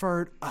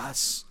transferred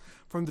us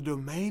from the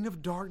domain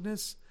of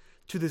darkness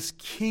to this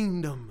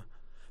kingdom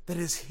that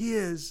is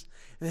His,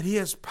 and that He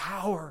has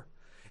power,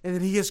 and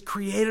that He has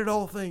created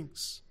all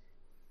things.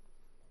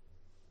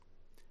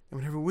 And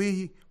whenever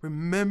we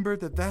remember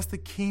that that's the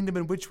kingdom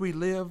in which we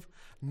live,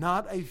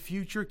 not a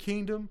future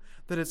kingdom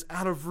that is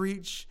out of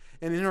reach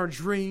and in our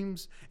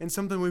dreams and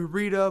something we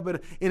read of,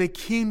 but in a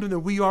kingdom that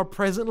we are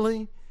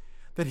presently,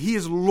 that He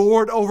is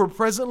Lord over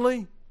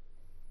presently,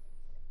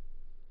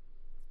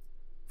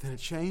 then it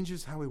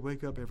changes how we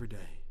wake up every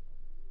day.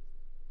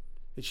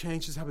 It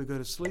changes how we go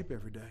to sleep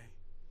every day.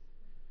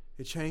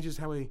 It changes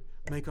how we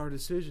make our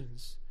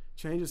decisions. It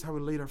changes how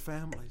we lead our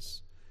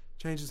families.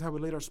 It changes how we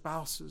lead our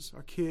spouses,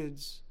 our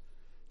kids.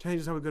 It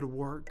changes how we go to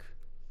work.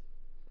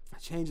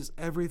 It changes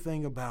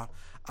everything about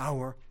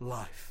our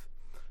life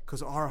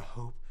because our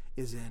hope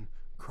is in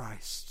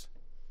Christ.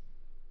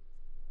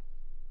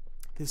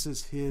 This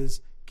is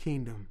His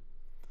kingdom.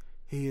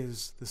 He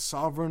is the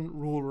sovereign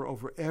ruler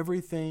over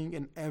everything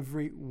and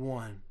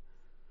everyone.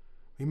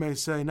 We may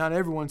say not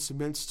everyone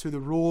submits to the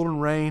rule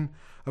and reign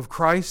of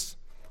Christ.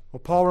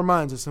 Well, Paul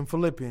reminds us in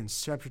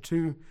Philippians chapter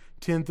 2,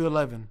 10 through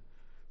 11,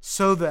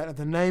 so that at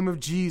the name of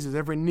Jesus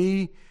every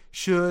knee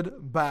should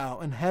bow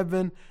in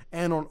heaven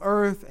and on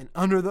earth and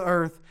under the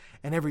earth,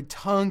 and every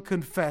tongue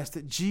confess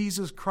that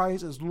Jesus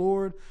Christ is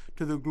Lord,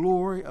 to the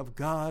glory of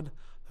God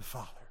the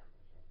Father.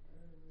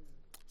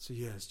 So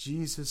yes,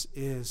 Jesus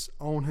is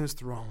on His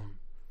throne.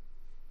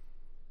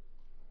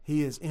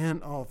 He is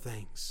in all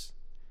things.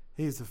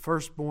 He is the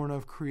firstborn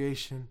of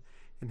creation,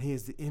 and He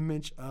is the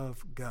image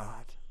of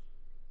God.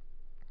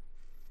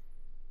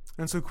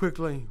 And so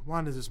quickly,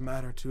 why does this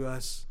matter to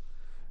us?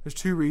 There's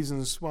two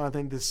reasons why I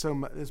think this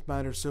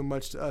matters so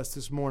much to us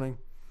this morning.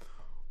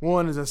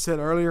 One, as I said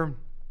earlier,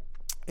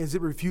 is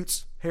it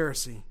refutes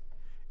heresy.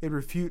 It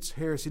refutes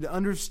heresy. To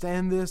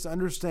understand this, to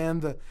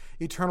understand the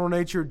eternal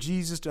nature of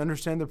Jesus, to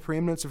understand the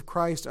preeminence of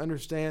Christ, to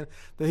understand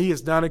that He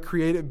is not a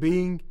created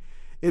being,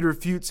 it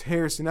refutes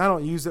heresy. And I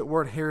don't use that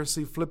word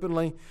heresy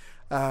flippantly.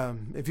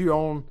 If you're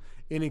on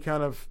any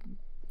kind of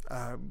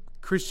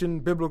Christian,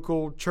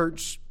 biblical,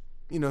 church,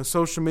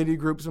 social media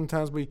group,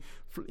 sometimes we,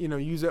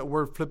 use that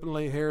word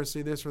flippantly,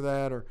 heresy, this or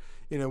that, or,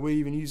 we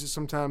even use it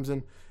sometimes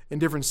in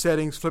different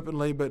settings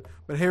flippantly, but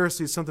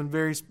heresy is something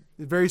very,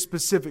 very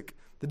specific.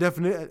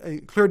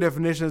 A clear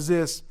definition is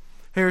this: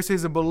 heresy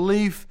is a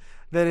belief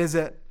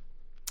that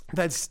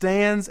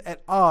stands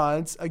at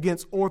odds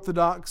against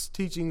orthodox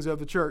teachings of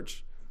the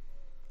church.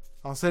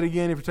 I'll say it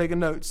again if you're taking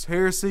notes.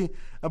 Heresy,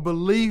 a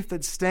belief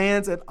that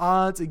stands at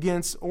odds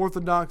against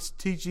orthodox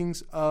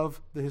teachings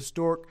of the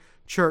historic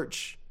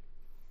church.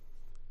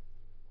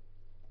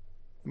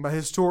 And by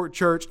historic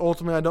church,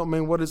 ultimately, I don't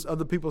mean what does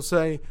other people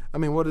say. I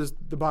mean, what does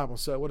the Bible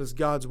say? What does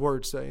God's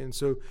Word say? And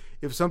so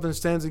if something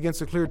stands against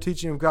the clear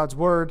teaching of God's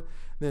Word,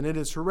 then it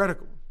is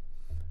heretical.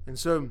 And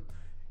so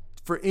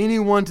for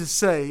anyone to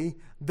say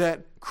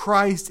that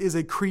Christ is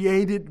a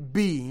created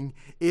being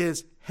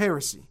is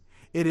heresy.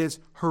 It is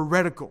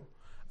heretical.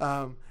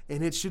 And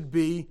it should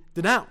be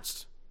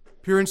denounced.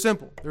 Pure and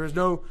simple. There's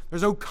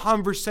no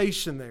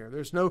conversation there.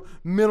 There's no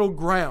middle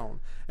ground.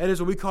 That is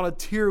what we call a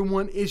tier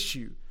 1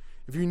 issue.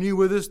 If you're new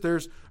with us,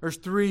 there's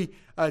 3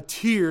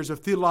 tiers of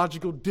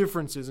theological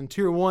differences. And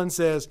tier 1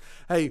 says,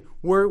 hey,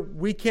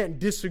 we can't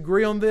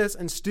disagree on this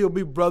and still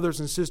be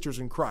brothers and sisters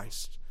in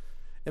Christ.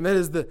 And that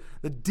is the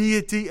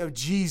deity of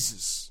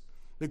Jesus,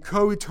 the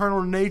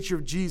co-eternal nature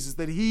of Jesus,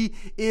 that He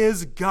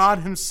is God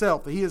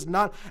Himself, that He is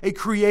not a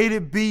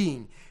created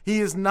being. He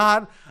is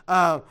not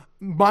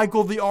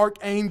Michael the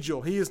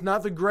archangel. He is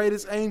not the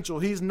greatest angel.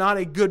 He's not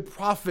a good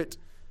prophet.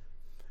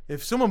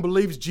 If someone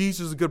believes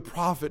Jesus is a good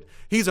prophet,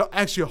 he's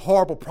actually a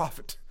horrible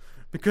prophet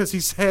because he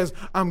says,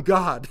 I'm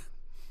God.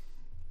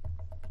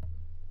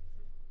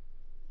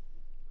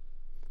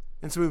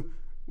 And so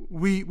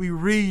we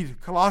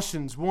read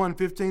Colossians 1,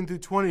 15 through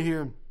 20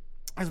 here.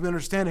 As we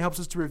understand, it helps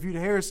us to refute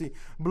heresy,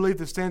 a belief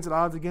that stands at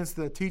odds against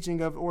the teaching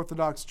of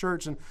Orthodox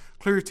Church and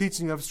clear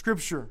teaching of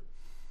Scripture.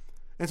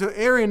 And so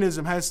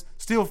Arianism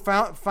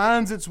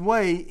finds its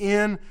way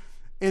in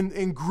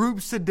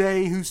groups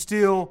today who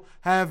still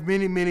have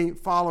many, many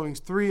followings.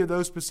 3 of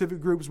those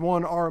specific groups,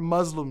 one are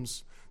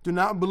Muslims, do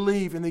not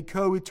believe in the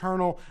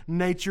co-eternal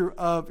nature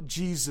of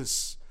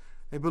Jesus.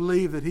 They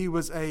believe that He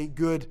was a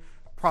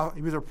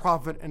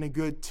prophet and a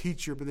good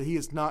teacher, but that He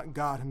is not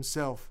God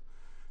Himself.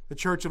 The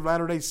Church of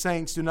Latter-day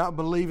Saints do not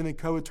believe in the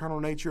co-eternal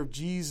nature of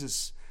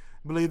Jesus,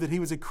 believe that He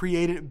was a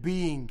created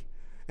being,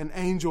 an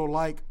angel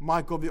like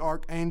Michael the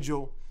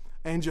archangel.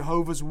 And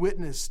Jehovah's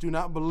Witness do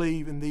not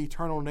believe in the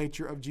eternal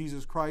nature of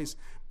Jesus Christ,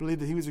 believe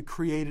that He was a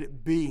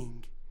created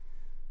being.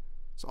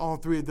 So all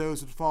 3 of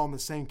those would fall in the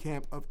same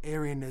camp of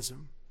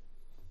Arianism.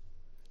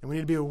 And we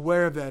need to be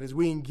aware of that as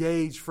we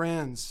engage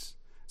friends,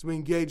 as we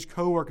engage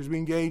coworkers, we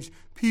engage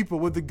people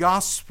with the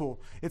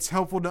gospel. It's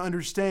helpful to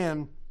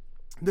understand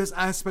this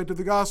aspect of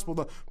the gospel,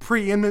 the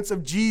preeminence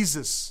of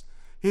Jesus,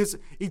 His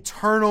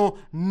eternal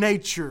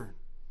nature.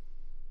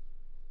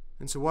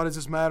 And so why does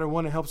this matter?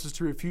 One, it helps us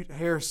to refute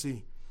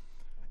heresy.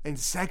 And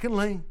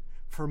secondly,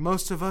 for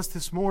most of us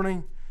this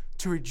morning,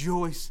 to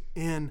rejoice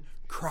in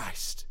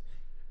Christ.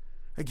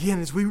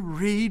 Again, as we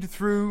read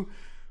through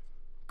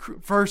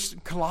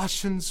First,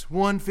 Colossians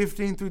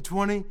 1:15 through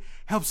 20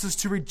 helps us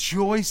to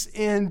rejoice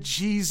in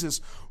Jesus.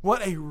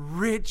 What a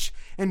rich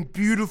and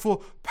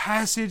beautiful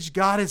passage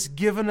God has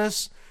given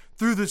us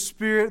through the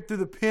Spirit, through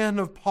the pen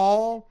of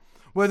Paul.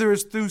 Whether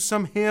it's through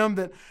some hymn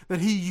that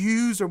he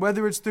used, or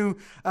whether it's through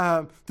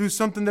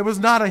something that was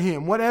not a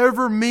hymn,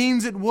 whatever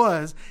means it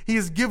was, he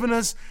has given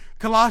us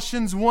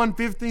Colossians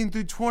 1:15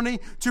 through 20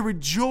 to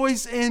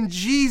rejoice in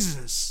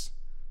Jesus,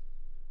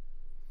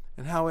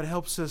 and how it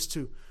helps us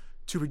to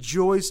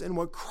rejoice in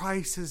what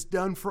Christ has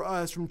done for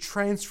us, from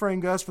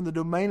transferring us from the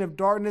domain of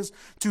darkness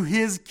to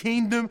His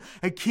kingdom,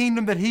 a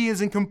kingdom that He is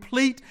in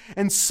complete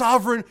and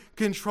sovereign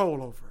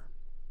control over.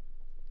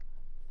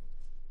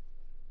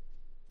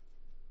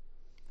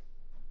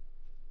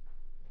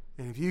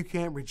 And if you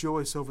can't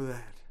rejoice over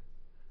that,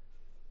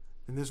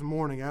 then this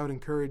morning I would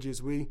encourage you,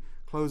 as we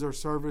close our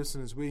service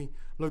and as we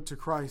look to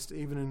Christ,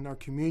 even in our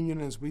communion,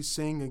 as we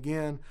sing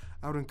again,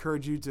 I would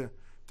encourage you to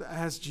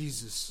ask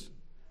Jesus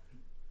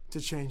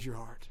to change your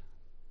heart.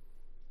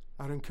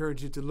 I would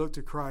encourage you to look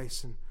to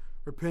Christ and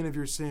repent of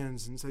your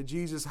sins and say,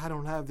 Jesus, I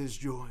don't have this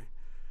joy.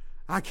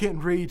 I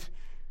can't read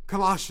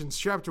Colossians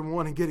chapter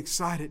 1 and get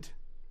excited.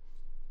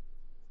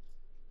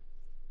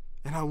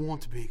 And I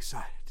want to be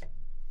excited.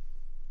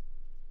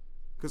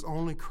 Because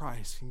only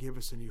Christ can give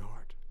us a new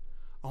heart.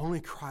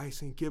 Only Christ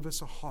can give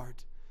us a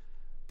heart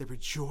that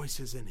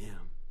rejoices in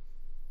Him.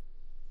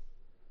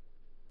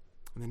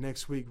 And then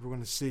next week we're going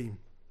to see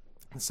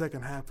the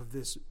second half of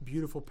this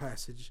beautiful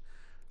passage,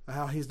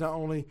 how He's not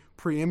only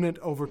preeminent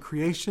over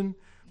creation,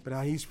 but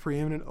how He's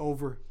preeminent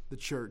over the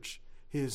church.